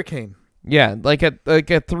a hurricane. Yeah, like a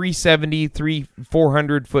 370,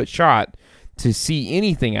 400 foot shot to see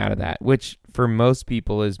anything out of that, which for most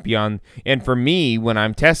people is beyond. And for me, when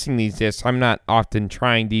I'm testing these discs, I'm not often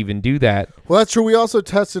trying to even do that. Well, that's true. We also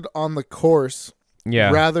tested on the course.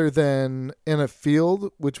 Yeah. Rather than in a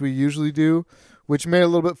field, which we usually do, which made it a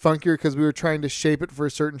little bit funkier because we were trying to shape it for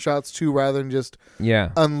certain shots too, rather than just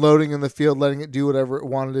unloading in the field, letting it do whatever it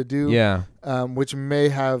wanted to do. Yeah. Which may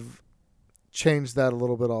have changed that a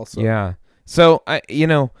little bit also. Yeah. So I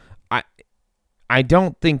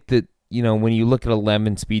don't think that, when you look at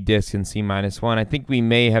 11 speed disc and C -1, I think we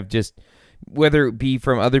may have just, whether it be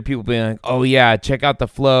from other people being like, oh yeah, check out the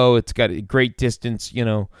flow, it's got a great distance,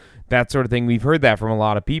 that sort of thing. We've heard that from a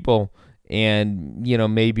lot of people, and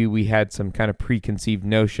maybe we had some kind of preconceived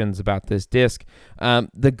notions about this disc.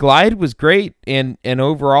 The glide was great, and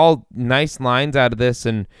overall nice lines out of this,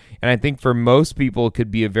 and I think for most people it could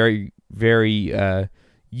be a very, very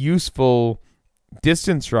useful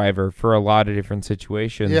distance driver for a lot of different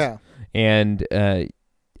situations. Yeah. And I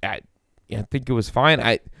think it was fine.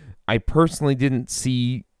 I personally didn't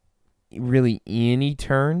see really any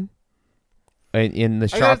turn in the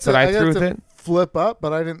shots that I threw with it. Flip up,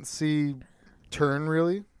 but I didn't see turn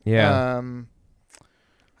really. Yeah.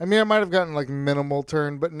 I mean, I might have gotten like minimal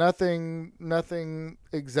turn, but nothing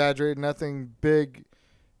exaggerated, nothing big,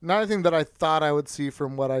 not anything that I thought I would see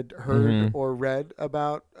from what I'd heard or read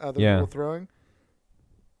about other people throwing.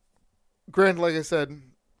 Granted, like I said,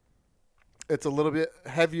 it's a little bit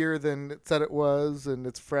heavier than it said it was, and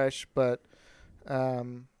it's fresh, but, I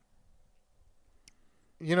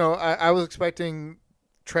was expecting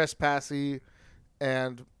trespassy,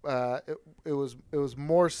 and it was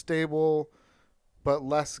more stable, but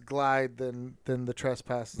less glide than the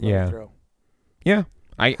trespass that I throw. Yeah,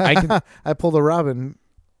 I can... I pulled a Robin.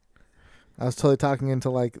 I was totally talking into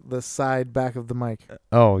like the side back of the mic.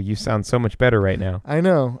 Oh, you sound so much better right now. I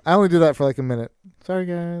know. I only do that for like a minute. Sorry,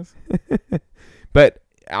 guys. But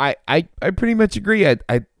I pretty much agree.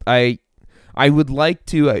 I would like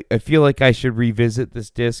to. I feel like I should revisit this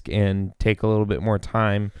disc and take a little bit more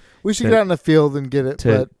time. We should get out in the field and get it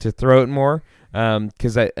to throw it more.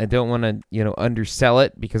 Because I don't want to undersell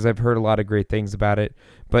it, because I've heard a lot of great things about it.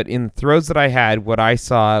 But in the throws that I had, what I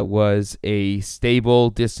saw was a stable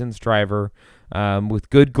distance driver with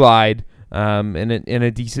good glide and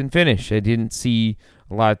a decent finish. I didn't see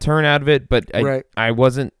a lot of turn out of it, but I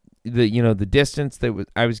wasn't the distance that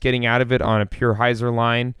I was getting out of it on a pure hyzer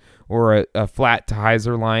line or a flat to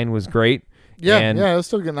hyzer line was great. Yeah, I was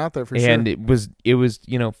still getting out there for sure. And it was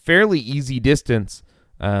fairly easy distance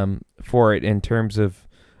for it in terms of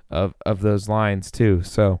those lines too.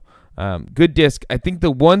 So good disc. I think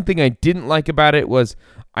the one thing I didn't like about it was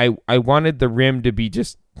I wanted the rim to be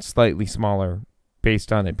just slightly smaller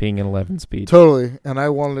based on it being an 11 speed. Totally. And I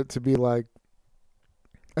wanted it to be like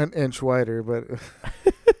an inch wider, but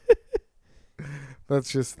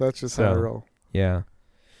that's just how I roll. Yeah.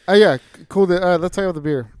 Yeah, cool. Let's talk about the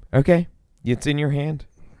beer. Okay. It's in your hand.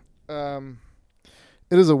 It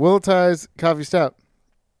is a Willetize coffee stout.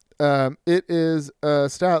 It is a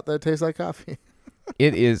stout that tastes like coffee.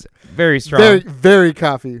 It is very strong. Very, very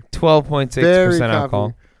coffee. 12.6%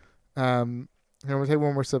 alcohol. I'm going to take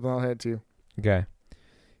one more sip and I'll hand it to you. Okay.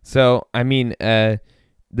 So, I mean, the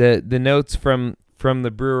notes from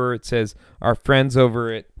the brewer, it says, our friends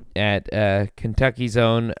over at Kentucky's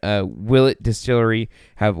own Willett Distillery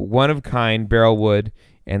have one-of-kind barrel wood,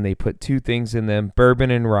 and they put two things in them,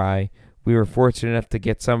 bourbon and rye. We were fortunate enough to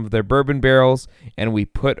get some of their bourbon barrels, and we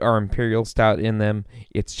put our Imperial Stout in them.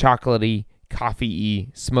 It's chocolatey,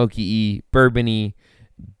 coffee-y, smoky-y, bourbon-y,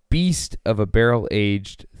 beast of a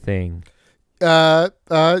barrel-aged thing. So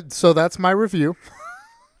that's my review.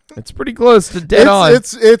 It's pretty close to dead on.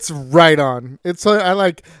 It's right on. It's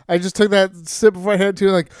I just took that sip before I had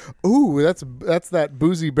to, like, ooh, that's that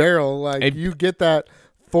boozy barrel. Like, you get that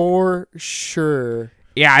for sure.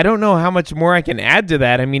 Yeah, I don't know how much more I can add to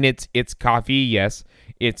that. I mean, it's coffee, yes.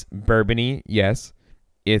 It's bourbony, yes.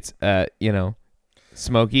 It's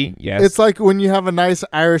smoky, yes. It's like when you have a nice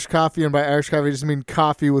Irish coffee, and by Irish coffee I just mean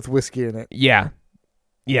coffee with whiskey in it. Yeah.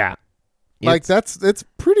 Yeah. Like it's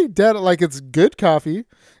pretty dead. Like, it's good coffee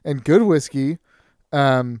and good whiskey.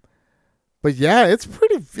 But yeah, it's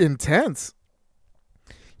pretty intense.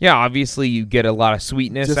 Yeah, obviously you get a lot of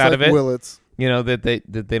sweetness just out like of it. Willets. That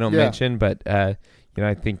they don't mention, but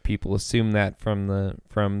I think people assume that from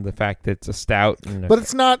the fact that it's a stout. But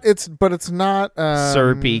it's not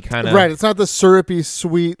syrupy kind of. Right, it's not the syrupy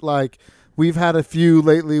sweet. Like, we've had a few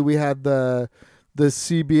lately. We had the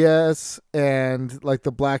CBS and like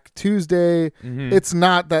the Black Tuesday. Mm-hmm. It's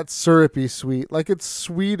not that syrupy sweet. Like, it's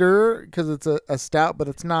sweeter because it's a stout, but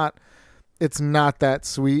it's not that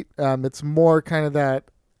sweet. It's more kind of that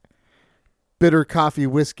bitter coffee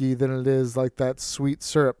whiskey than it is like that sweet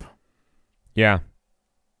syrup. Yeah.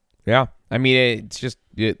 Yeah. I mean, it's just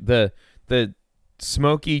the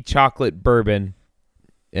smoky chocolate bourbon.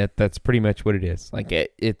 That's pretty much what it is. Like,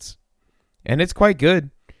 it's quite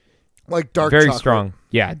good. Like dark very chocolate. Strong.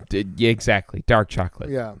 Yeah, exactly. Dark chocolate.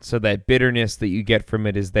 Yeah. So that bitterness that you get from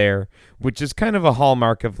it is there, which is kind of a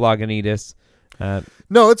hallmark of Lagunitas.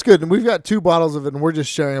 No, it's good. And we've got 2 bottles of it, and we're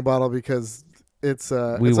just sharing a bottle because it's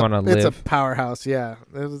we want to live. It's a powerhouse. Yeah.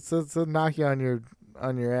 It's a knock you on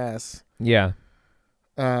your ass. Yeah.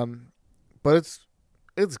 But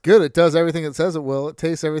it's good. It does everything it says it will. It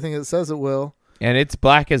tastes everything it says it will. And it's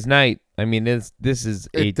black as night. I mean, this is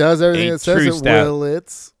it does everything it says it stout. will.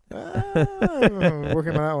 It's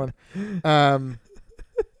working on that one.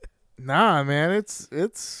 Nah, man, it's.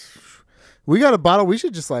 We got a bottle. We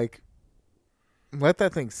should just like let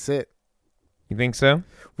that thing sit. You think so?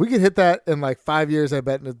 We could hit that in like 5 years. I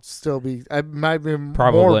bet, and it'd still be. I might be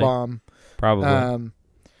Probably. more bomb. Probably.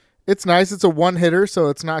 It's nice. It's a one hitter, so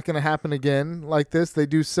it's not going to happen again like this. They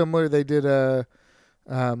do similar. They did a.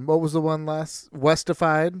 What was the one last?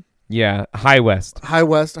 Westified. Yeah, High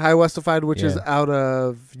Westified, which is out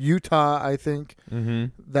of Utah, I think. Mm-hmm.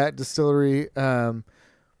 That distillery.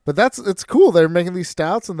 But it's cool. They're making these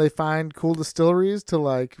stouts, and they find cool distilleries to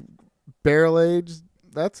like barrel age.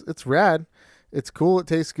 It's rad. It's cool. It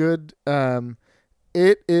tastes good.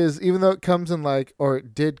 It is, even though it comes in like, or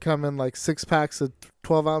it did come in like 6 packs of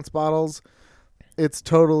 12-ounce bottles. It's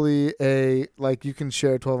totally like you can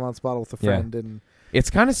share a 12-ounce bottle with a friend, and it's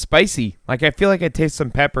kind of spicy. Like I feel like I taste some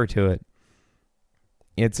pepper to it.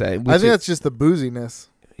 I think that's just the booziness.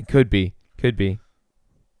 It could be.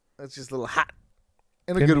 It's just a little hot.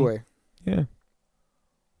 In a good way. Yeah.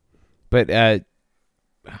 But, I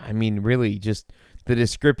mean, really, just the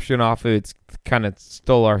description off of it's kind of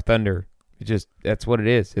stole our thunder. That's what it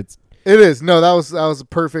is. It is. No, that was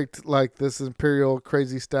perfect, like this Imperial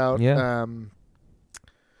Crazy Stout. Yeah.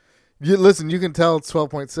 Listen, you can tell it's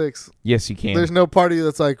 12.6. Yes, you can. There's no party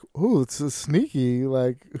that's like, ooh, it's a sneaky.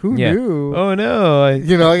 Like, who knew? Oh, no.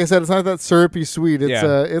 Like I said, it's not that syrupy sweet.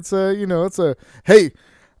 It's a, hey,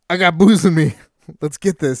 I got booze in me. Let's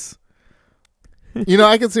get this.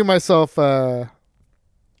 I can see myself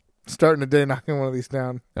starting a day knocking one of these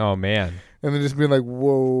down. Oh, man. And then just being like,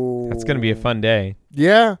 whoa. That's going to be a fun day.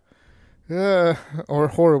 Yeah. Or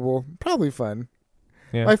horrible. Probably fun.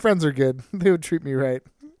 Yeah. My friends are good. They would treat me right.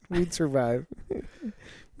 We'd survive.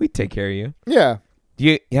 We'd take care of you. Yeah. Do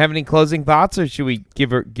you have any closing thoughts, or should we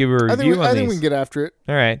give a review on these? I think we can get after it.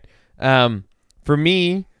 All right. For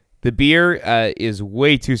me, the beer is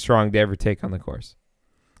way too strong to ever take on the course.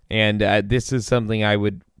 And this is something I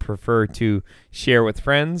would prefer to share with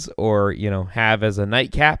friends or, have as a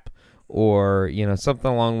nightcap or,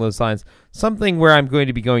 something along those lines. Something where I'm going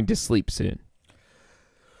to be going to sleep soon.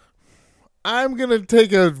 I'm going to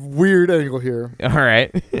take a weird angle here. All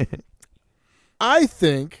right. I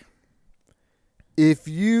think if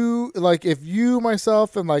you,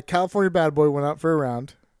 myself, and like California Bad Boy went out for a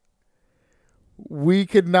round, we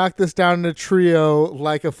could knock this down in a trio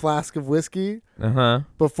like a flask of whiskey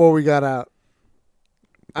before we got out.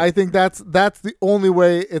 I think that's the only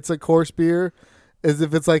way it's a course beer is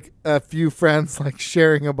if it's like a few friends like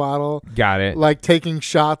sharing a bottle. Got it. Like taking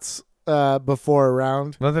shots before a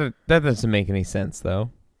round. Well, that doesn't make any sense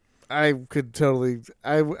though. I could totally.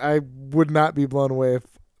 I would not be blown away if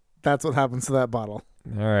that's what happens to that bottle.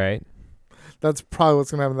 All right. That's probably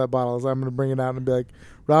what's gonna happen to that bottle. Is I'm gonna bring it out and be like,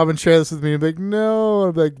 Robin, share this with me. And be like, no.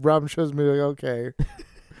 And be like, Robin shows me. Like, okay.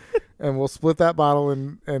 And we'll split that bottle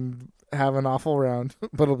and have an awful round,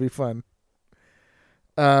 but it'll be fun.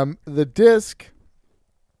 The disc.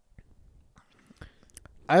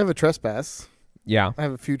 I have a trespass. Yeah. I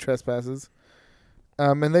have a few trespasses.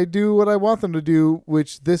 And they do what I want them to do,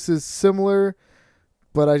 which this is similar,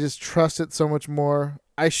 but I just trust it so much more.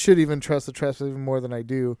 I should even trust the trespass even more than I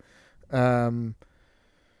do.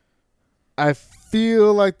 I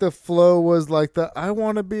feel like the flow was like I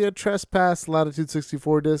want to be a trespass Latitude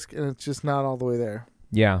 64 disc, and it's just not all the way there.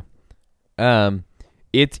 Yeah.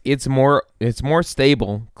 It's more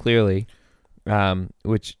stable, clearly,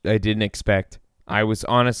 which I didn't expect. I was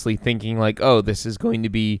honestly thinking like, oh, this is going to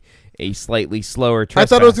be a slightly slower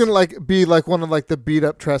trespass. I thought it was going to be like one of like the beat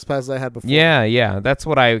up trespasses I had before. Yeah, that's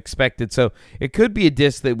what I expected. So it could be a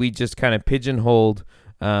disc that we just kind of pigeonholed,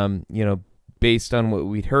 based on what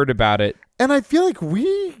we'd heard about it. And I feel like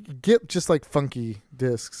we get just like funky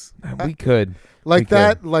discs. We could. Like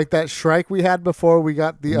that Shrike we had before we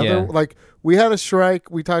got the other. Like we had a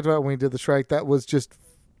Shrike we talked about when we did the Shrike that was just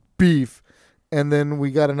beef. And then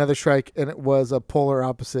we got another Shrike, and it was a polar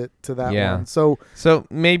opposite to that one. So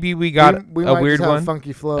maybe we got we a might weird just have one, a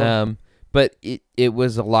funky flow. But it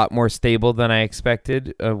was a lot more stable than I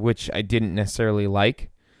expected, which I didn't necessarily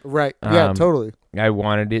like. Right? Yeah, totally. I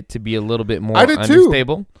wanted it to be a little bit more I did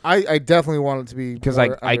understable. Too. I definitely want it to be because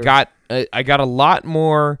I got a lot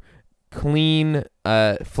more clean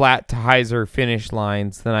flat to hyzer finish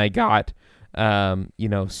lines than I got.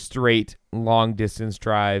 Straight long distance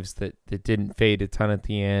drives that didn't fade a ton at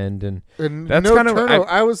the end, and that's no kind of.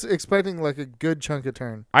 I was expecting like a good chunk of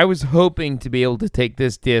turn. I was hoping to be able to take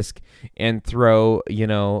this disc and throw,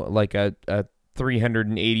 like a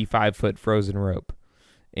 385-foot frozen rope,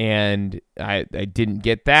 and I didn't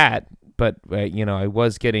get that, but I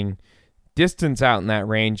was getting distance out in that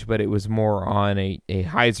range, but it was more on a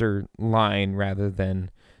hyzer line rather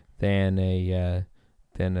than a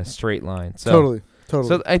straight line. So Totally.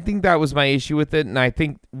 So I think that was my issue with it, and I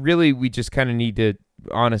think really we just kind of need to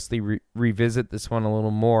honestly revisit this one a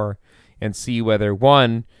little more and see whether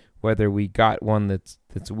we got one that's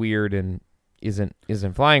weird and isn't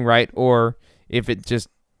flying right, or if it just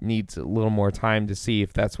needs a little more time to see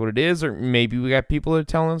if that's what it is, or maybe we got people that are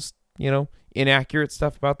telling us inaccurate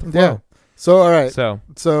stuff about the flow. Yeah. So all right.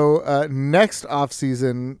 So next off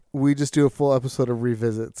season we just do a full episode of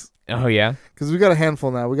revisits. Oh yeah, because we got a handful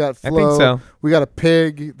now. We got Flow. I think so. We got a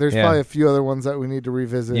Pig. There's probably a few other ones that we need to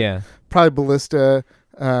revisit. Yeah, probably Ballista.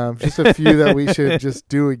 Just a few that we should just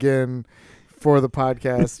do again for the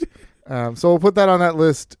podcast. So we'll put that on that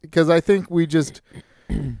list because I think we just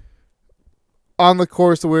on the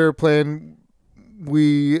course that we were playing,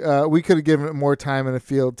 we could have given it more time in the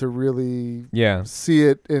field to really see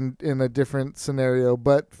it in a different scenario.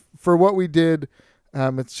 But for what we did,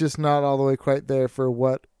 it's just not all the way quite there for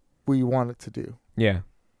what we want it to do. Yeah,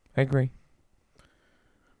 I agree.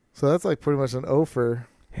 So that's like pretty much an offer.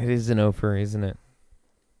 It is an offer, isn't it?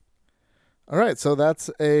 All right, so that's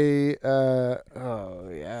a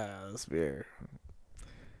this beer.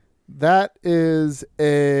 That is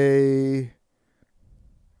a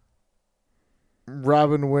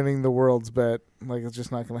Robin winning the world's bet. Like, it's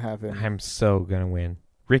just not going to happen. I'm so gonna win.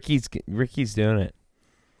 Ricky's doing it,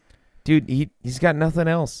 dude. He's got nothing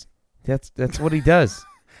else. That's what he does.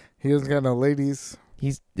 He doesn't got no ladies.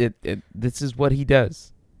 This is what he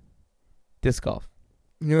does. Disc golf.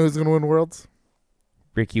 You know who's going to win worlds?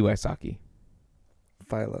 Ricky Wysocki.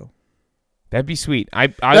 Philo. That'd be sweet.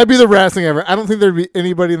 That'd be the raddest thing ever. I don't think there'd be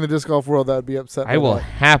anybody in the disc golf world that would be upset. I will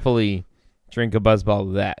happily drink a buzzball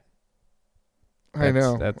of that. I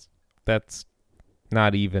know. That's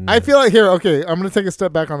not even. I feel like here. Okay, I'm going to take a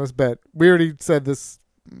step back on this bet. We already said this,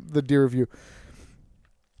 the deer review.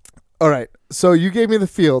 All right. So you gave me the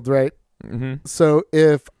field, right? Mm-hmm. So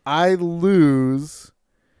if I lose,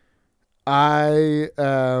 you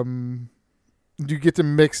get to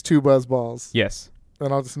mix 2 buzzballs. Yes.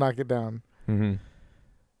 Then I'll just knock it down. Mm-hmm.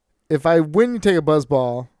 If I win, you take a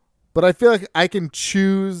buzzball. But I feel like I can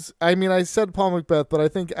choose. I mean, I said Paul Macbeth, but I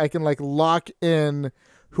think I can like lock in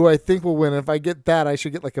who I think will win. And if I get that, I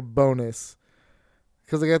should get like a bonus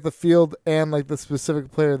because I got the field and like the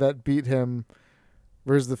specific player that beat him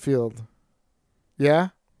versus the field. Yeah?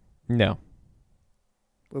 No.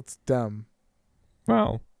 That's dumb.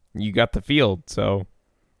 Well, you got the field, so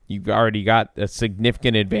you've already got a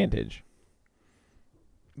significant advantage.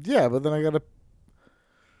 Yeah, but then I got to.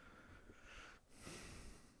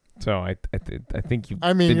 So I think you.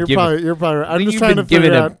 I mean, you're probably right. I'm just trying to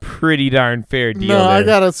figure out. A pretty darn fair deal. No, there. I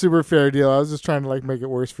got a super fair deal. I was just trying to like make it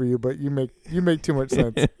worse for you, but you make too much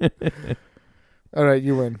sense. All right,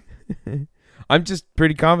 you win. I'm just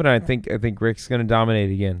pretty confident. I think Rick's going to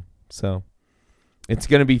dominate again. So it's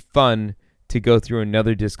going to be fun to go through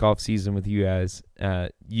another disc golf season with you guys.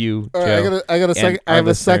 You, all Joe, right, I got a second. I have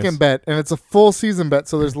a second bet, and it's a full season bet,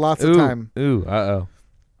 so there's lots of time. Uh-oh.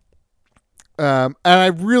 And I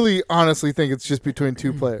really honestly think it's just between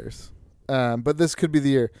 2 players. But this could be the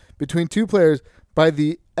year. Between 2 players by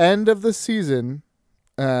the end of the season.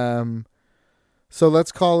 So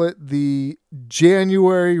let's call it the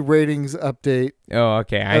January ratings update. Oh,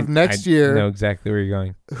 okay. Of next year. I know exactly where you're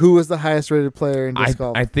going. Who was the highest rated player in disc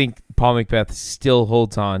golf? I think Paul Macbeth still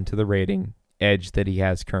holds on to the rating edge that he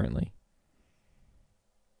has currently.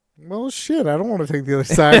 Well, shit. I don't want to take the other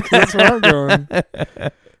side 'cause that's where I'm going.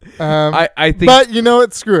 I think, but you know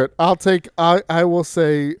what? Screw it. I will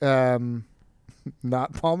say,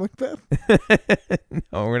 not Paul Macbeth.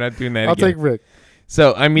 No, we're not doing that. I'll take Rick.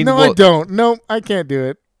 So I mean, I don't. No, I can't do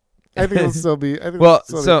it. I think it'll still be.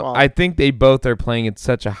 I think they both are playing at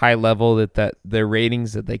such a high level that their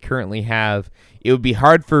ratings that they currently have, it would be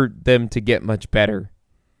hard for them to get much better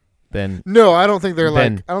than. No, I don't think they're I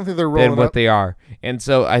don't think they're rolling than what up. they are, and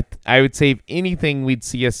so I would say if anything, we'd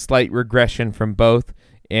see a slight regression from both.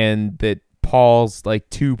 And that Paul's like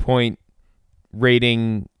 2-point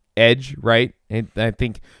rating edge, right? And I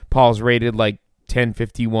think Paul's rated like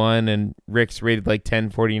 1051 and Rick's rated like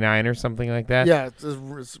 1049 or something like that. Yeah,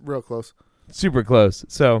 it's real close. Super close.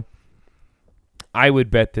 So I would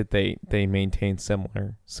bet that they maintain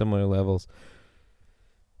similar levels.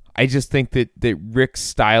 I just think that Rick's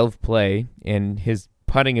style of play and his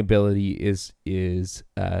putting ability is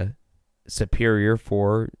superior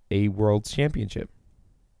for a world's championship.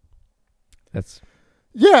 That's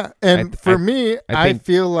and for me, I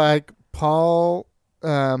feel like Paul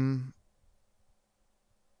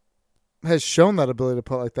has shown that ability to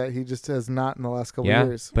putt like that. He just has not in the last couple of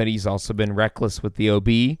years. But he's also been reckless with the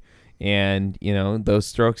OB, and those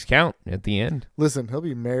strokes count at the end. Listen, he'll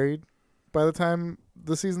be married by the time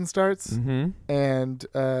the season starts, and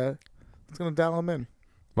it's gonna dial him in.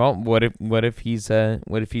 Well, what if he's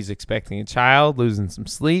expecting a child, losing some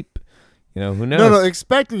sleep? Who knows? No,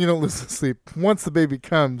 expecting you don't lose sleep. Once the baby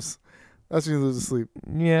comes, that's when you lose sleep.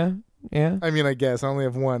 Yeah. I mean, I guess I only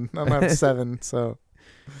have one. I'm gonna have 7, so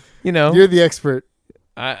you're the expert.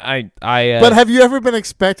 But have you ever been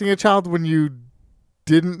expecting a child when you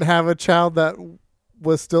didn't have a child that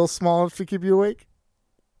was still small enough to keep you awake?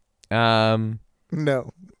 No.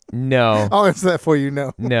 I'll answer that for you.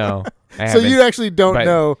 No. No. So you actually don't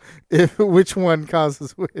know which one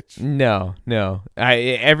causes which. No.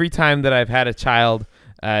 Every time that I've had a child,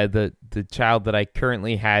 the child that I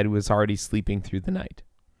currently had was already sleeping through the night.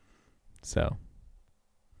 So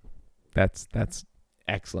that's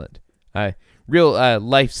excellent. Real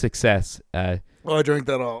life success. I drank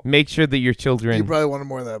that all. Make sure that your children you probably wanted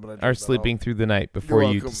more of that, but I drank are sleeping through the night before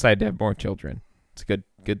you decide to have more children. It's a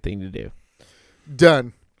good thing to do.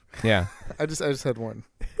 Done. Yeah. I just had one.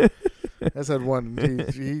 I just had one.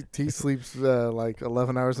 He sleeps like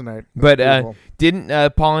 11 hours a night. That's but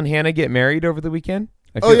didn't Paul and Hannah get married over the weekend?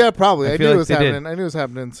 Yeah, probably. I knew it was happening. I knew it was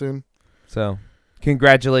happening soon. So,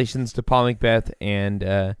 congratulations to Paul McBeth and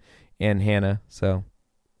Hannah. So,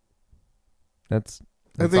 that's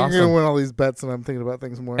I think awesome. You're gonna win all these bets, and I'm thinking about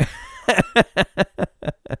things more.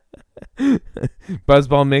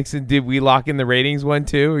 Buzzball Mixon. Did we lock in the ratings one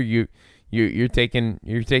too, or you're taking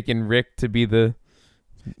Rick to be the?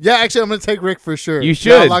 Yeah, actually, I'm gonna take Rick for sure. You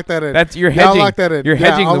should. I'll lock that in. That's you're hedging. I'll lock that in. You're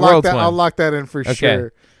hedging the world's one. I'll lock that in for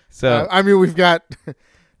sure. So I mean, we've got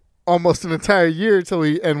almost an entire year till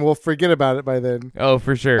and we'll forget about it by then. Oh,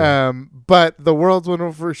 for sure. But the world's one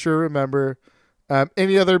will for sure remember.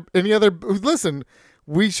 Any other? Listen,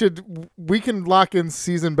 we can lock in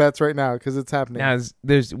season bets right now because it's happening.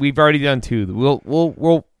 We've already done 2.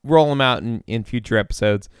 We'll roll them out in future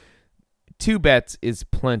episodes. 2 bets is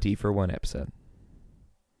plenty for one episode.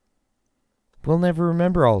 We'll never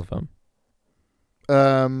remember all of them.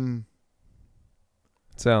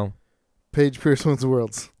 So, Paige Pierce wins the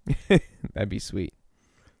Worlds. That'd be sweet.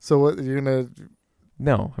 So what you're gonna?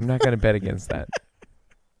 No, I'm not gonna bet against that.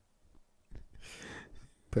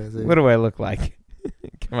 Busy. What do I look like?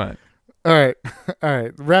 Come on. All right.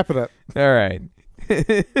 Wrap it up. All right.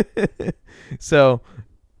 So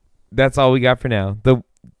that's all we got for now.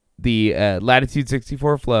 The Latitude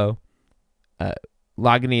 64 Flow,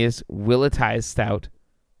 Lagunitas Willatize Stout,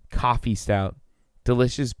 Coffee Stout,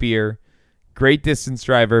 delicious beer, great distance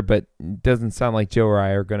driver, but doesn't sound like Joe or I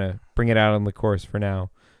are going to bring it out on the course for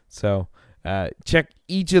now. So check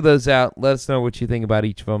each of those out. Let us know what you think about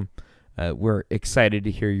each of them. We're excited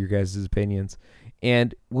to hear your guys' opinions.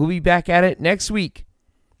 And we'll be back at it next week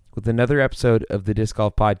with another episode of the Disc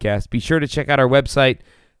Golf Podcast. Be sure to check out our website,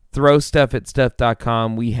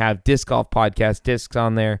 throwstuffatstuff.com. We have Disc Golf Podcast discs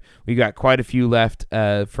on there. We got quite a few left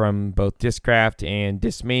from both Discraft and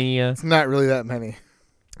Discmania. It's not really that many.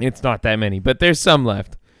 It's not that many, but there's some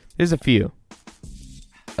left. There's a few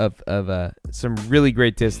of some really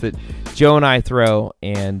great discs that Joe and I throw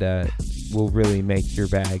and will really make your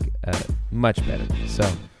bag much better. So,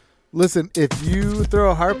 listen, if you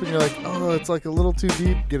throw a harp and you're like, oh, it's like a little too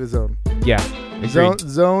deep, get a zone. Yeah,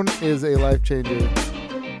 Zone is a life changer.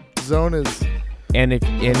 Zone is. And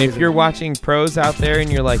if you're watching pros out there and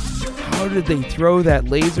you're like, how did they throw that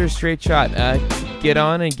laser straight shot? Get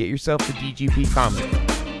on and get yourself a DGP comment.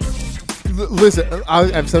 Listen,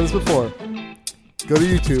 I've said this before. Go to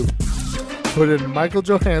YouTube, put in Michael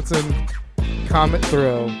Johansson comet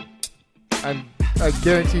throw. I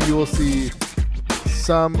guarantee you will see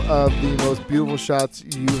some of the most beautiful shots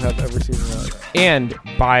you have ever seen in your life. And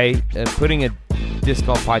by putting a Disc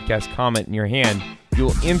Golf Podcast comment in your hand,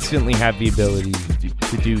 you'll instantly have the ability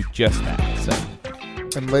to do just that. So,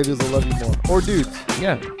 and ladies will love you more, or dudes.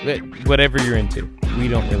 Yeah, whatever you're into, we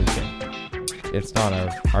don't really care. It's not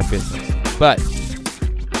our business. But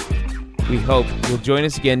we hope you'll join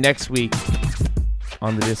us again next week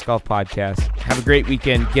on the Disc Golf Podcast. Have a great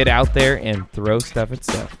weekend. Get out there and throw stuff at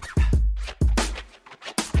stuff.